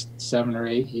next 7 or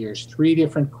 8 years. 3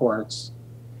 different courts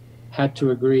had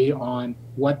to agree on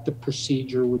what the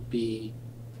procedure would be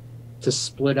to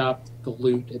split up the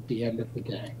loot at the end of the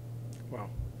day. Wow.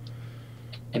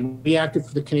 And we acted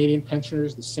for the Canadian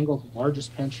pensioners. The single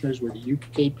largest pensioners were the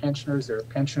UK pensioners. There are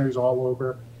pensioners all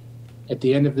over. At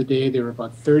the end of the day, there were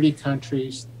about 30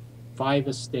 countries, 5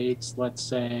 estates, let's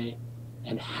say.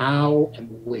 And how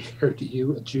and where do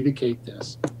you adjudicate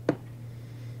this?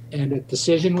 And a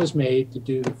decision was made to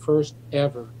do the first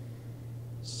ever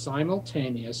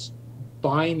simultaneous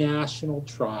binational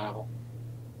trial.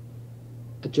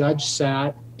 A judge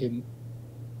sat in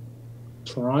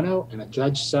Toronto and a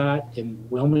judge sat in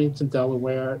Wilmington,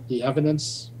 Delaware. The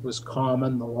evidence was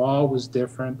common, the law was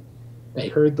different. They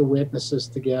heard the witnesses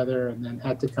together and then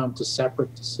had to come to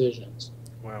separate decisions.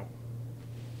 Wow.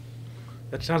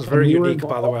 That sounds very unique,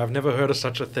 by the way. I've never heard of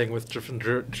such a thing with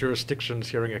different jurisdictions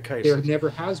hearing a case. There never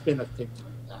has been a thing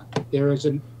like that. There is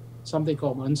something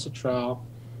called UNCITRAL,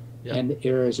 and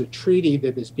there is a treaty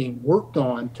that is being worked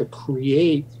on to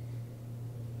create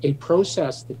a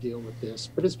process to deal with this,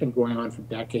 but it's been going on for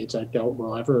decades. I doubt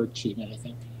we'll ever achieve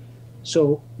anything.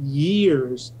 So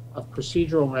years of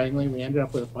procedural wrangling, we ended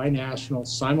up with a binational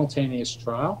simultaneous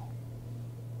trial.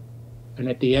 And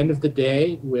at the end of the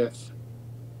day, with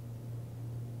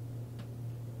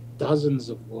dozens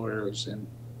of lawyers and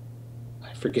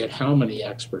I forget how many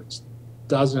experts,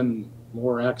 dozen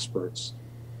more experts.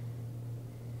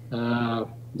 No,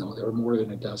 there were more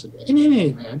than a dozen. In any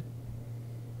event,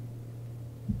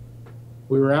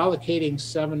 we were allocating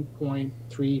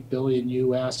 7.3 billion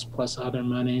US plus other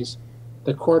monies.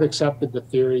 The court accepted the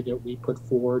theory that we put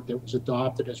forward that was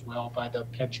adopted as well by the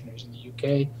pensioners in the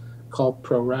UK called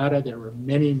pro rata. There were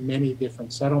many, many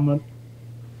different settlement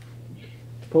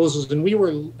proposals, and we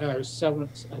were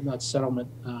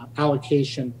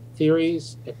allocation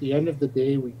theories. At the end of the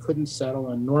day, we couldn't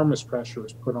settle. Enormous pressure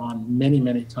was put on many,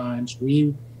 many times.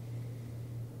 To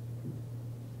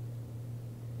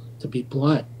be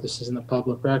blunt, this is in the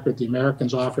public record, the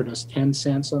Americans offered us 10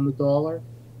 cents on the dollar.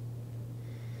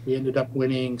 We ended up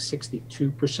winning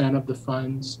 62% of the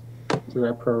funds through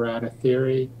our pro rata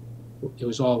theory. It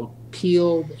was all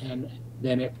appealed, and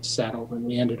then it settled, and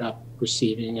we ended up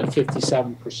receiving a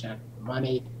 57% of the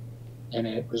money. And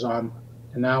it was on,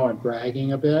 and now I'm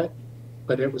bragging a bit,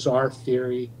 but it was our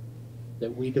theory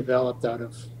that we developed out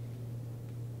of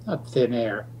not thin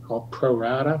air, called pro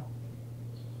rata.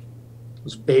 It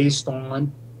was based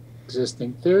on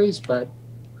existing theories, but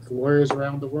with lawyers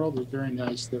around the world, it was very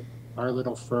nice that our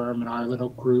little firm and our little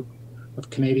group of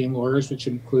Canadian lawyers, which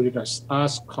included us,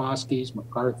 Koski's,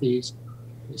 McCarthy's,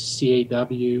 the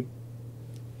CAW,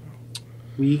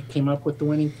 we came up with the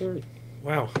winning theory.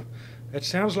 Wow. It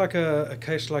sounds like a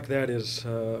case like that is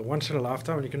once in a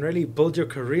lifetime, and you can really build your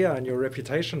career and your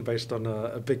reputation based on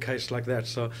a big case like that.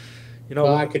 So, you know,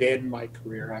 well, I could end my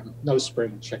career. I'm no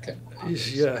spring chicken.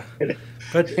 Yeah,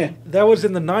 but that was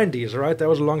in the 90s, right? That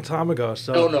was a long time ago.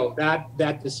 So no,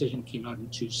 that decision came out in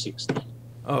 2016.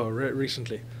 Oh,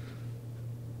 recently.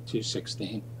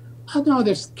 2016. Oh no,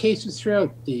 there's cases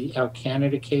throughout. Our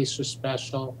Canada case was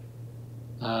special.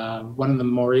 One of the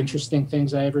more interesting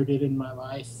things I ever did in my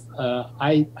life.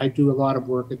 I do a lot of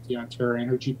work at the Ontario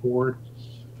Energy Board.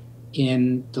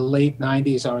 In the late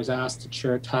 90s, I was asked to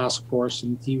chair a task force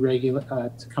and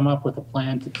to come up with a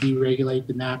plan to deregulate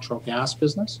the natural gas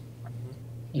business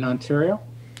in Ontario.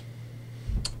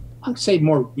 I'd say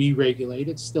more re-regulated.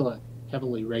 It's still a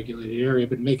heavily regulated area,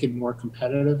 but make it more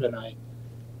competitive. And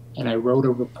I wrote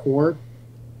a report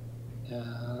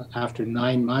after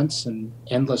 9 months and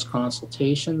endless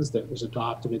consultations that was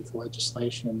adopted into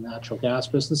legislation in the natural gas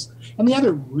business. And the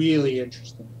other really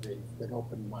interesting brief that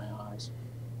opened my eyes.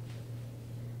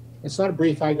 It's not a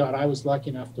brief I got. I was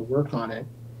lucky enough to work on it.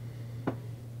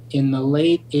 In the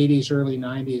late 80s, early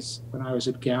 90s, when I was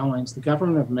at Gowings, the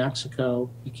government of Mexico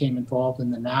became involved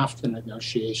in the NAFTA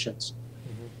negotiations.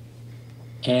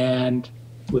 And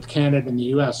with Canada and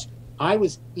the US, I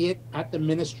was at the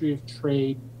Ministry of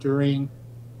Trade during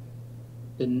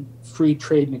the free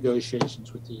trade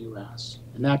negotiations with the U.S.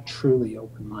 And that truly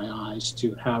opened my eyes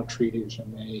to how treaties are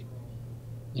made.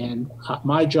 And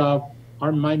my job,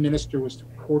 my minister was to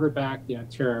quarterback the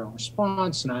Ontario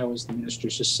response, and I was the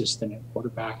minister's assistant in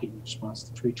quarterbacking the response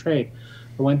to free trade.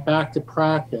 I went back to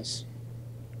practice,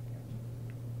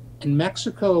 and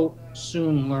Mexico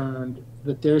soon learned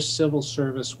that their civil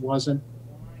service wasn't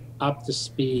up to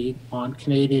speed on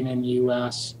Canadian and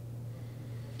U.S.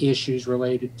 issues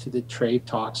related to the trade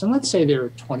talks. And let's say there are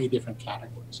 20 different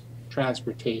categories: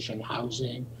 transportation,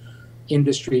 housing,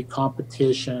 industry,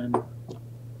 competition, et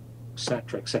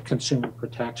cetera, consumer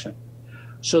protection.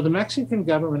 So the Mexican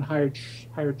government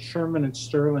hired Sherman and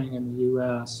Sterling in the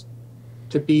U.S.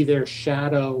 to be their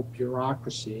shadow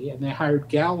bureaucracy, and they hired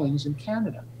Gowlings in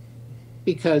Canada.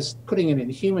 Because, putting it in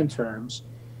human terms,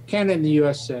 Canada and the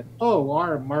U.S. said, oh,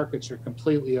 our markets are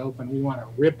completely open. We want to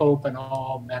rip open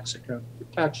all Mexican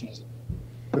protectionism.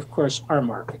 But of course, our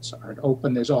markets aren't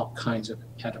open. There's all kinds of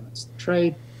impediments to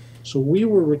trade. So we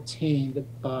were retained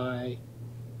by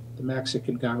the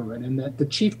Mexican government. And the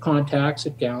chief contacts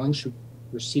at Gowlings who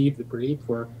received the brief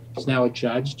is now a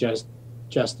judge,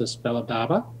 Justice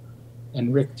Belababa,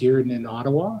 and Rick Dearden in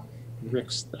Ottawa.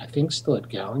 Rick's, I think, still at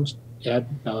Gowlings.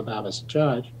 Ed Balababa's a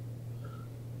judge.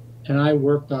 And I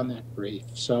worked on that brief.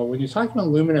 So when you're talking about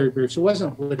luminary briefs, it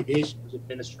wasn't litigation, it was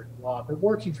administrative law. But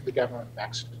working for the government of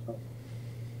Mexico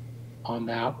on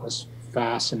that was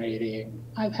fascinating.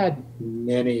 I've had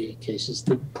many cases.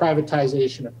 The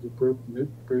privatization of the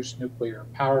Bruce nuclear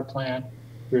power plant.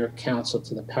 We were counsel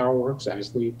to the Power Works. I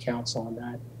was lead counsel on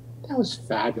that. That was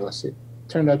fabulous. It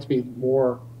turned out to be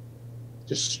more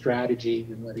just strategy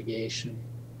than litigation.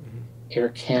 Mm-hmm. Air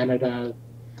Canada,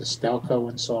 the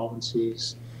Stelco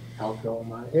insolvencies,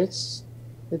 Algoma. It's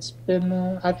been,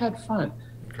 I've had fun.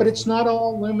 But it's not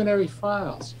all luminary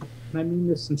files. And I mean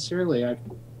this sincerely.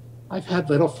 I've had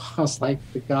little files like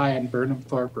the guy on Burnham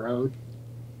Thorpe Road,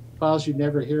 files you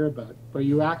never hear about, but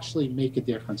you actually make a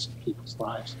difference in people's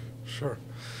lives. Sure.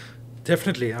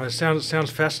 Definitely. It sounds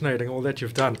fascinating, all that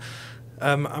you've done.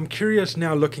 I'm curious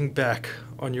now, looking back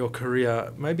on your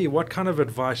career, maybe what kind of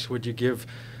advice would you give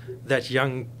that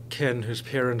young Kenny,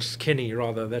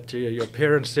 that your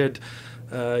parents said,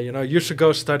 you should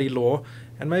go study law,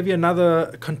 and maybe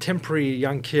another contemporary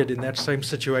young kid in that same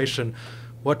situation,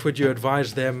 what would you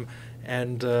advise them?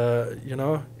 And,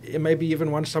 maybe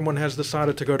even once someone has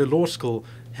decided to go to law school,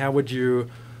 how would you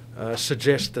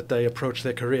suggest that they approach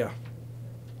their career?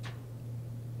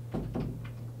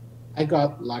 I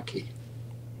got lucky.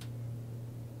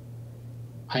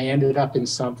 I ended up in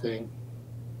something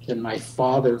that my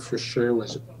father for sure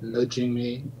was nudging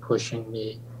me, pushing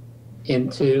me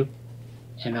into,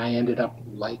 and I ended up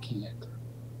liking it.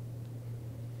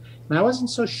 And I wasn't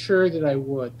so sure that I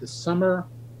would. The summer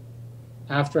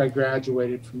after I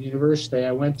graduated from university,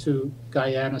 I went to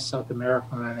Guyana, South America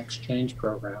on an exchange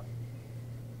program.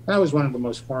 That was one of the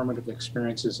most formative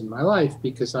experiences in my life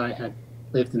because I had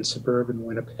lived in suburban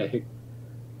Winnipeg,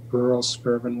 rural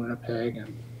suburban Winnipeg,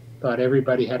 and thought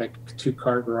everybody had a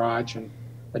two-car garage and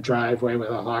a driveway with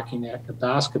a hockey net, a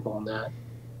basketball net.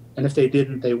 And if they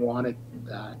didn't, they wanted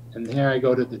that. And here I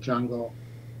go to the jungle,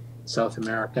 South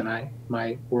America, and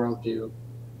my worldview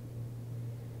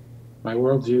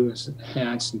is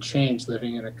enhanced and changed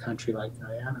living in a country like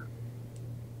Guyana.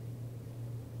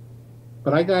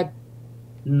 But I got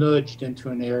nudged into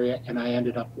an area and I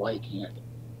ended up liking it.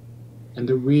 And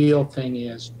the real thing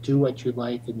is, do what you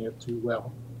like and you'll do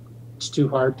well. It's too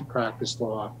hard to practice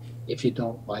law if you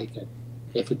don't like it,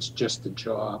 if it's just a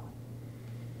job.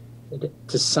 It,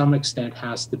 to some extent,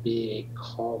 has to be a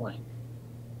calling,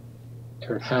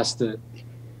 or it has to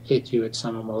hit you at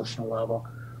some emotional level.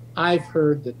 I've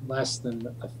heard that less than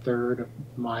a third of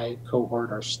my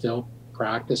cohort are still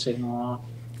practicing law,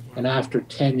 and after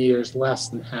 10 years, less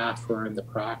than half are in the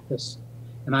practice,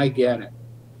 and I get it.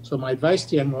 So my advice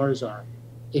to young lawyers are,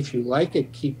 if you like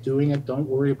it, keep doing it. Don't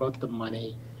worry about the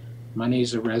money. Money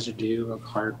is a residue of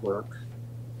hard work.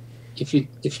 If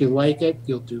you like it,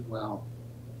 you'll do well.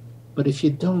 But if you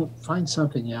don't, find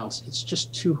something else. It's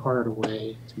just too hard a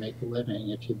way to make a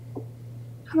living.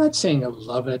 I'm not saying I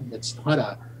love it. It's not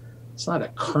a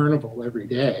carnival every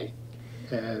day.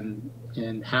 And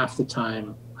half the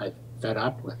time I fed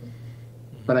up with it.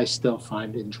 But I still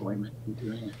find enjoyment in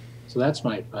doing it. So that's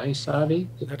my advice, Avi.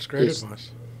 That's great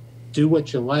advice. Do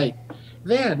what you like.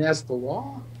 Then, as the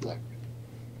law, like,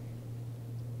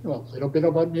 a little bit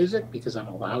about music because I'm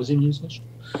a lousy musician.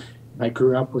 I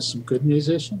grew up with some good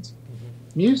musicians.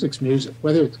 Mm-hmm. Music's music,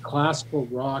 whether it's classical,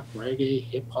 rock, reggae,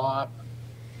 hip hop.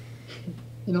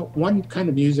 one kind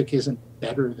of music isn't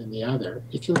better than the other.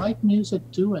 If you like music,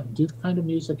 do it. Do the kind of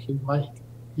music you like.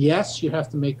 Yes, you have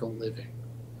to make a living.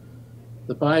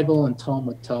 The Bible and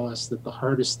Talmud tell us that the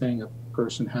hardest thing a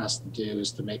person has to do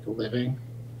is to make a living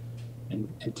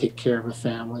and take care of a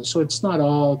family. So it's not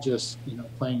all just,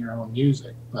 playing your own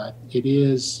music, but it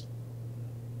is,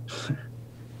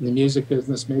 in the music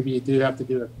business, maybe you do have to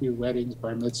do a few weddings,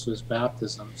 bar mitzvahs,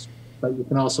 baptisms, but you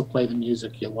can also play the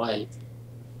music you like.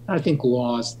 I think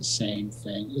law is the same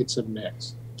thing. It's a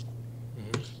mix.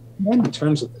 And then in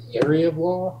terms of the area of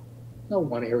law, no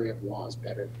one area of law is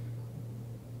better.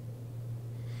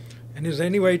 And is there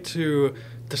any way to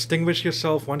distinguish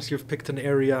yourself once you've picked an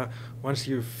area, once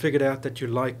you've figured out that you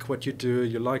like what you do,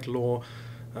 you like law?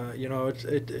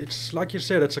 It's like you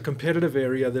said, it's a competitive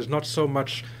area. There's not so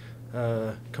much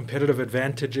competitive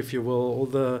advantage, if you will. All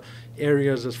the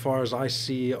areas, as far as I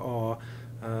see, are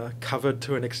covered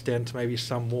to an extent, maybe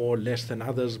some more, less than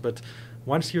others. But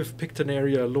once you've picked an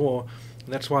area of law,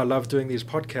 and that's why I love doing these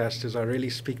podcasts, is I really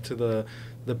speak to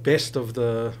the best of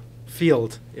the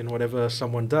field in whatever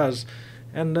someone does.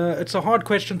 And it's a hard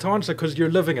question to answer because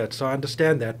you're living it, so I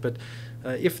understand that. But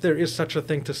if there is such a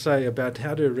thing to say about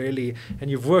how to really, and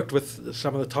you've worked with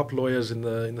some of the top lawyers in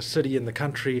the city, in the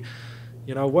country,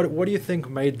 what do you think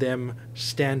made them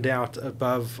stand out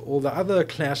above all the other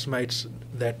classmates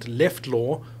that left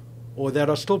law or that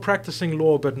are still practicing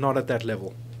law but not at that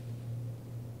level?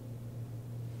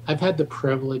 I've had the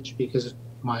privilege, because of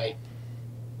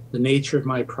the nature of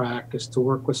my practice, to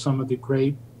work with some of the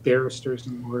great barristers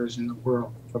and lawyers in the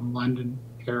world, from London,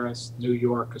 Paris, New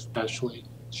York especially,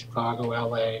 Chicago,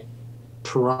 LA,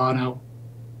 Toronto,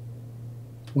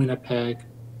 Winnipeg,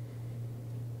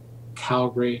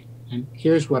 Calgary. And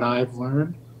here's what I've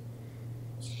learned.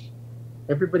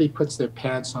 Everybody puts their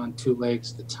pants on two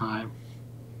legs at a time.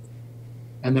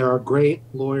 And there are great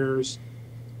lawyers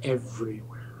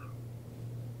everywhere.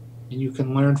 And you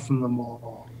can learn from them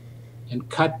all and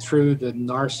cut through the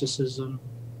narcissism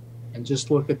and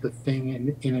just look at the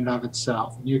thing in and of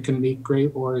itself. And you can meet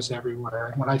great lawyers everywhere.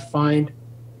 And what I find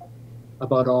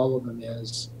about all of them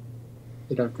is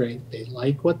that are great. They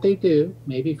like what they do,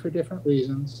 maybe for different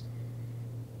reasons,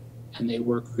 and they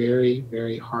work very,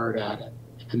 very hard at it,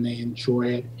 and they enjoy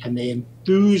it, and they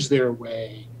enthuse their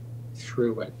way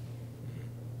through it.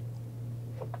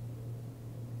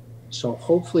 So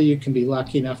hopefully you can be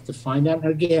lucky enough to find out.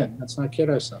 And again, let's not kid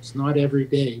ourselves, not every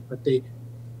day, but they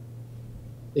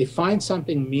find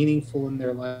something meaningful in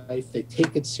their life, they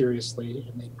take it seriously,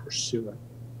 and they pursue it.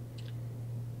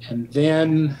 And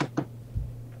then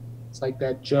it's like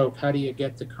that joke, how do you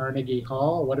get to Carnegie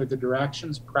Hall? What are the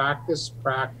directions? Practice,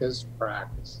 practice,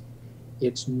 practice.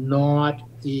 It's not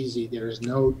easy. There's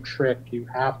no trick. You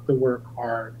have to work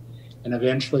hard. And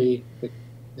eventually,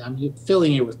 I'm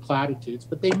filling you with platitudes,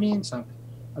 but they mean something.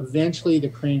 Eventually the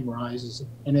cream rises.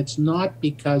 And it's not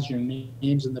because your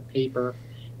name's in the paper,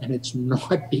 and it's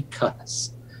not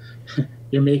because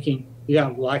you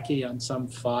got lucky on some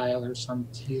file or some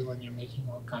deal and you're making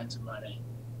all kinds of money.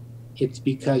 It's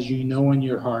because you know in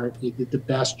your heart you did the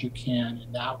best you can,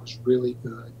 and that was really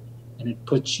good, and it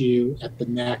puts you at the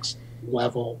next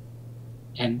level.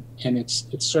 And it's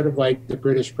sort of like the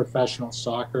British professional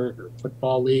soccer or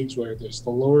football leagues, where there's the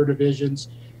lower divisions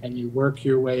and you work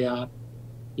your way up.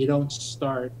 You don't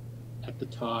start at the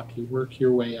top, you work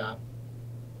your way up.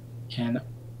 And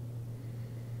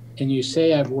you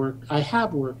say I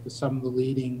have worked with some of the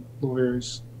leading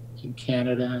lawyers in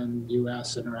Canada and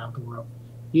US and around the world.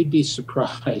 You'd be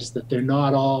surprised that they're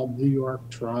not all New York,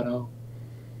 Toronto,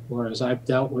 lawyers. I've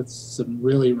dealt with some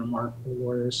really remarkable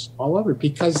lawyers all over,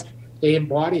 because they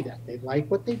embody that. They like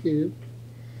what they do.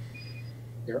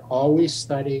 They're always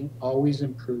studying, always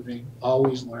improving,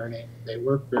 always learning. They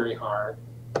work very hard.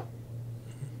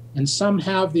 And some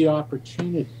have the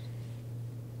opportunity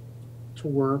to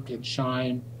work and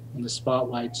shine when the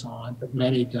spotlight's on, but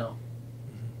many don't.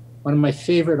 One of my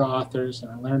favorite authors,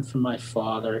 and I learned from my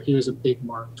father, he was a big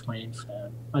Mark Twain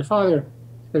fan. My father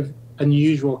had an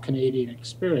unusual Canadian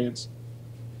experience.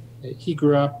 He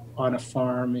grew up on a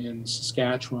farm in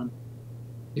Saskatchewan.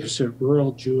 It was a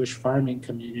rural Jewish farming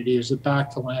community. It was a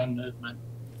back to land movement,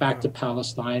 back to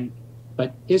Palestine.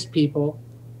 But his people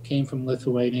came from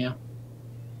Lithuania,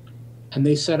 and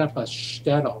they set up a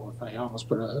shtetl, if I almost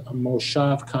put a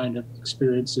moshav kind of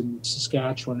experience in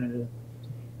Saskatchewan, in a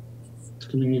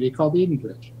community called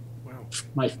Edenbridge. Wow.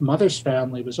 My mother's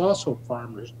family was also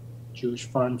farmers, Jewish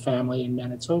farm family in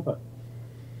Manitoba.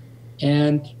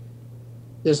 And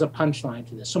there's a punchline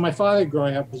to this. So my father,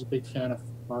 growing up, was a big fan of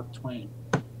Mark Twain.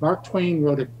 Mark Twain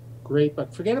wrote a great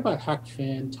book. Forget about Huck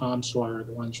Finn, Tom Sawyer,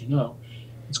 the ones you know.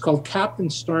 It's called Captain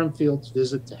Stormfield's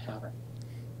Visit to Heaven.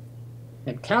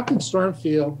 And Captain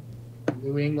Stormfield,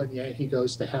 New England, yeah, he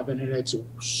goes to heaven, and it's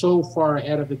so far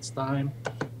ahead of its time.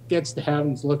 Gets to heaven,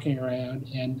 he's looking around,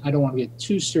 and I don't want to get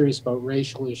too serious about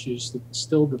racial issues that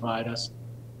still divide us.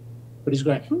 But he's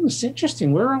going, it's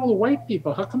interesting. Where are all the white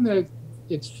people? How come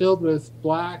it's filled with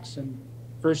blacks and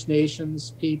First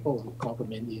Nations people? We call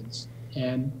them Indians.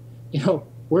 And,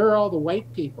 where are all the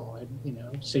white people? And,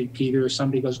 St. Peter or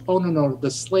somebody goes, oh, no,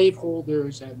 the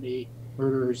slaveholders and the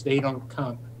murderers, they don't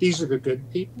come. These are the good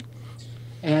people.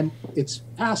 And it's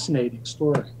a fascinating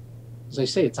story. As I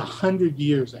say, it's 100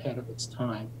 years ahead of its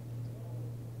time.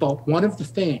 But one of the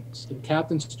things in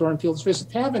Captain Stormfield's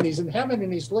visit to heaven, he's in heaven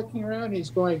and he's looking around and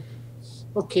he's going,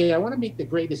 okay, I want to meet the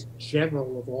greatest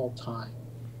general of all time.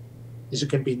 Is it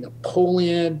going to be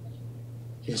Napoleon?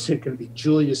 Is it going to be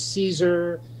Julius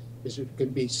Caesar? Is it going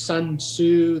to be Sun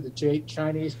Tzu, the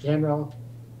Chinese general?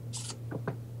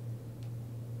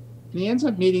 And he ends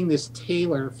up meeting this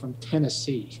tailor from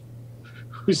Tennessee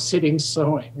who's sitting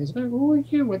sewing. He's like, who are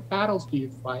you? What battles do you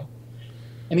fight?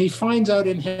 And he finds out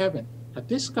in heaven, had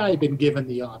this guy been given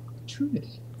the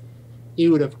opportunity, he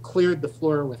would have cleared the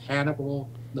floor with Hannibal,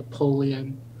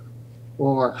 Napoleon,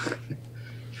 or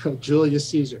Julius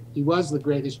Caesar. He was the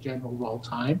greatest general of all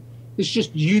time. It's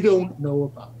just you don't know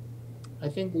about it. I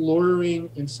think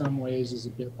lawyering in some ways is a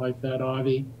bit like that,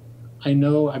 Avi. I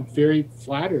know I'm very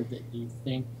flattered that you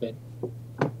think that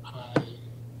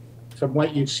from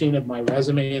what you've seen of my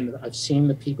resume, and I've seen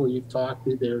the people you've talked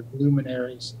to, they're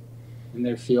luminaries in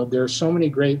their field. There are so many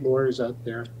great lawyers out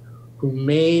there who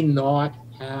may not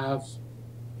have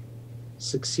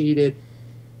succeeded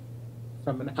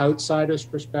from an outsider's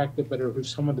perspective, but are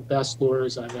some of the best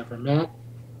lawyers I've ever met.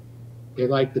 They're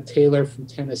like the tailor from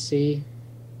Tennessee.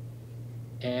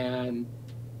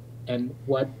 And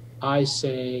what I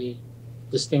say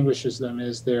distinguishes them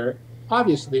is their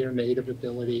native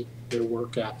ability, their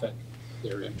work ethic,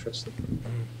 their interest.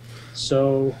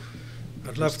 So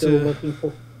I'd love to looking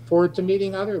forward to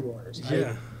meeting other lawyers.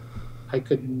 Yeah. I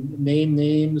could name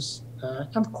names,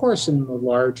 of course, in the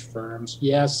large firms.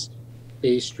 Yes,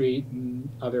 Bay Street and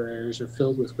other areas are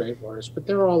filled with great lawyers, but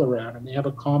they're all around and they have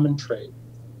a common trait.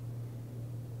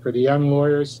 For the young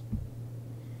lawyers,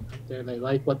 they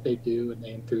like what they do and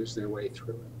they enthuse their way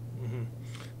through it. Mm-hmm.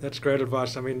 That's great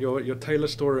advice. I mean, your Taylor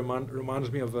story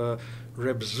reminds me of a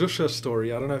Reb Zusha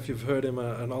story. I don't know if you've heard him,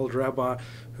 an old rabbi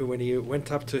who, when he went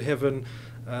up to heaven,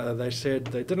 they said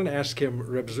they didn't ask him,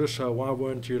 Reb Zusha, why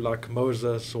weren't you like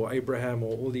Moses or Abraham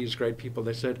or all these great people?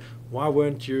 They said, why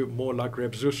weren't you more like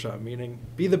Reb Zusha? Meaning,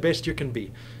 be the best you can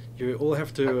be. You all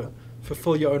have to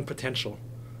fulfill your own potential.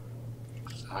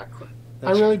 Exactly.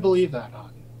 I really believe that,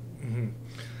 Hadi. Mm-hmm.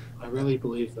 I really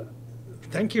believe that.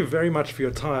 Thank you very much for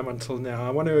your time until now.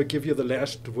 I want to give you the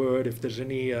last word. If there's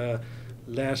any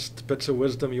last bits of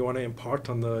wisdom you want to impart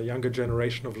on the younger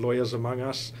generation of lawyers among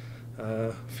us,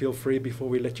 feel free before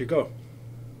we let you go.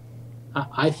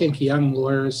 I think young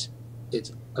lawyers,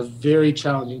 it's a very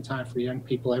challenging time for young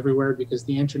people everywhere because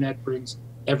the internet brings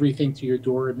everything to your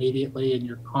door immediately and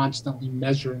you're constantly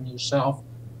measuring yourself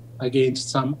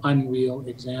against some unreal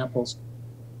examples.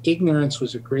 Ignorance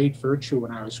was a great virtue when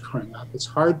I was growing up. It's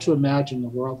hard to imagine the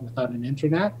world without an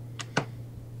internet.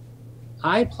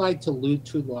 I applied to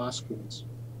 2 law schools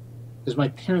because my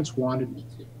parents wanted me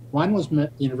to. One was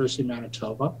the University of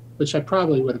Manitoba, which I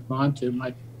probably would have gone to.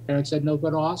 My parents said, no, go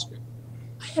to Oscar.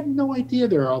 I had no idea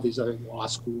there are all these other law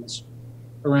schools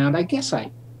around. I guess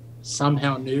I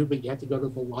somehow knew, but you had to go to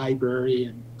the library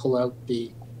and pull out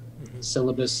the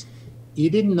syllabus. You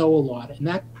didn't know a lot, and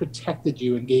that protected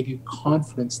you and gave you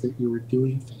confidence that you were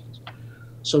doing things.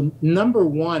 So number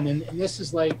one, and this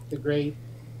is like the great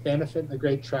benefit and the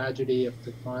great tragedy of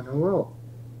the modern world,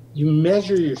 you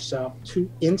measure yourself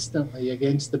too instantly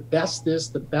against the best this,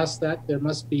 the best that. There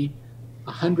must be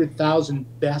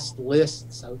 100,000 best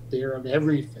lists out there of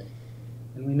everything.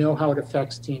 And we know how it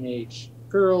affects teenage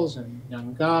girls and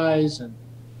young guys and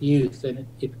youth, and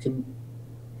it can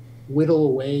whittle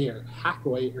away or hack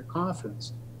away your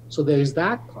confidence. So there's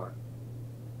that part.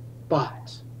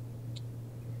 But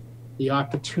the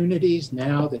opportunities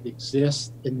now that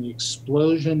exist in the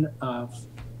explosion of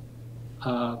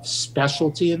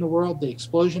specialty in the world, the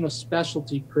explosion of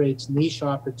specialty creates niche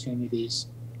opportunities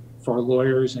for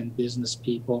lawyers and business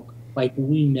people like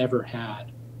we never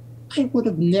had. I would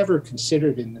have never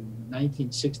considered in the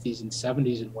 1960s and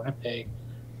 70s in Winnipeg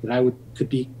that I could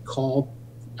be called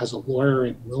as a lawyer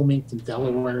in Wilmington,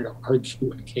 Delaware, to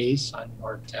argue a case on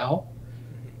Nortel,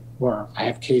 or I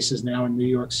have cases now in New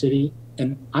York City,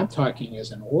 and I'm talking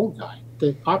as an old guy.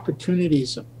 The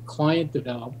opportunities of client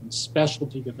development,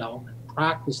 specialty development,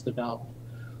 practice development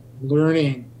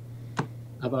learning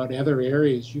about other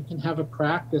areas, you can have a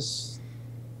practice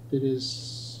that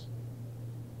is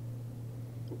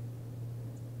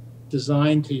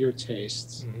designed to your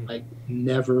tastes, like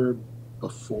never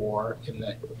before in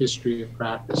the history of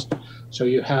practice. So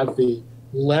you have the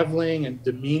leveling and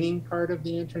demeaning part of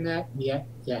the internet, and yet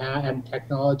you have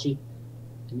technology,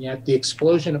 and yet the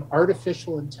explosion of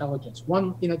artificial intelligence.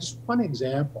 Just one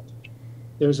example.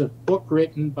 There's a book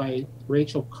written by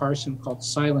Rachel Carson called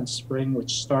Silent Spring,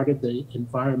 which started the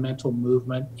environmental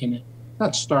movement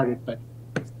not started, but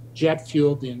jet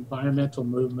fueled the environmental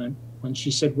movement when she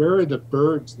said, where are the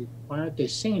birds? Why aren't they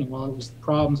singing? Well, it was the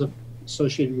problems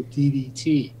associated with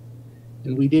DDT.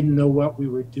 And we didn't know what we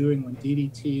were doing when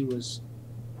DDT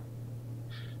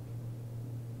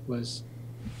was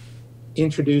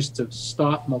introduced to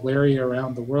stop malaria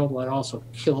around the world. Well, it also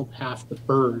killed half the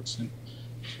birds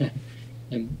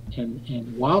and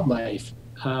wildlife.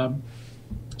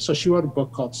 So she wrote a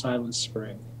book called Silent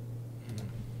Spring.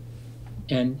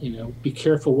 And, be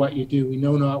careful what you do. We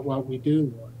know not what we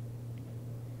do, Lord.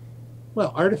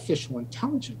 Well, artificial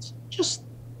intelligence, just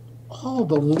all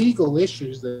the legal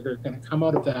issues that are going to come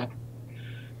out of that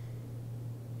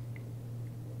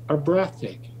are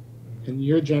breathtaking. And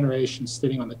your generation's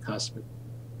sitting on the cusp of it.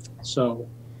 So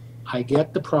I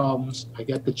get the problems, I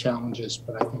get the challenges,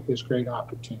 but I think there's great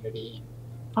opportunity.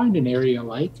 Find an area you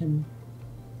like and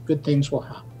good things will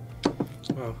happen.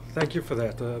 Well, thank you for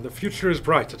that. The future is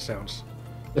bright, it sounds.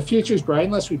 The future is bright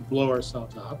unless we blow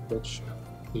ourselves up, which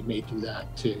we may do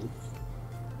that too.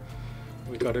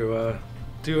 We got to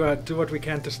do what we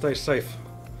can to stay safe.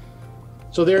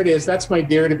 So there it is. That's my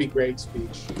Dare to Be Great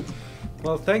speech.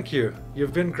 Well, thank you.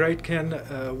 You've been great, Ken.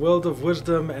 A world of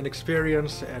wisdom and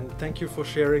experience, and thank you for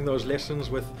sharing those lessons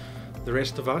with the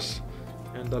rest of us.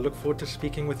 And I look forward to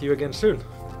speaking with you again soon.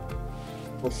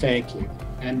 Well, thank you.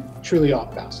 And truly all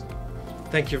the best.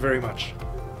 Thank you very much.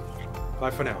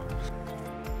 Bye for now.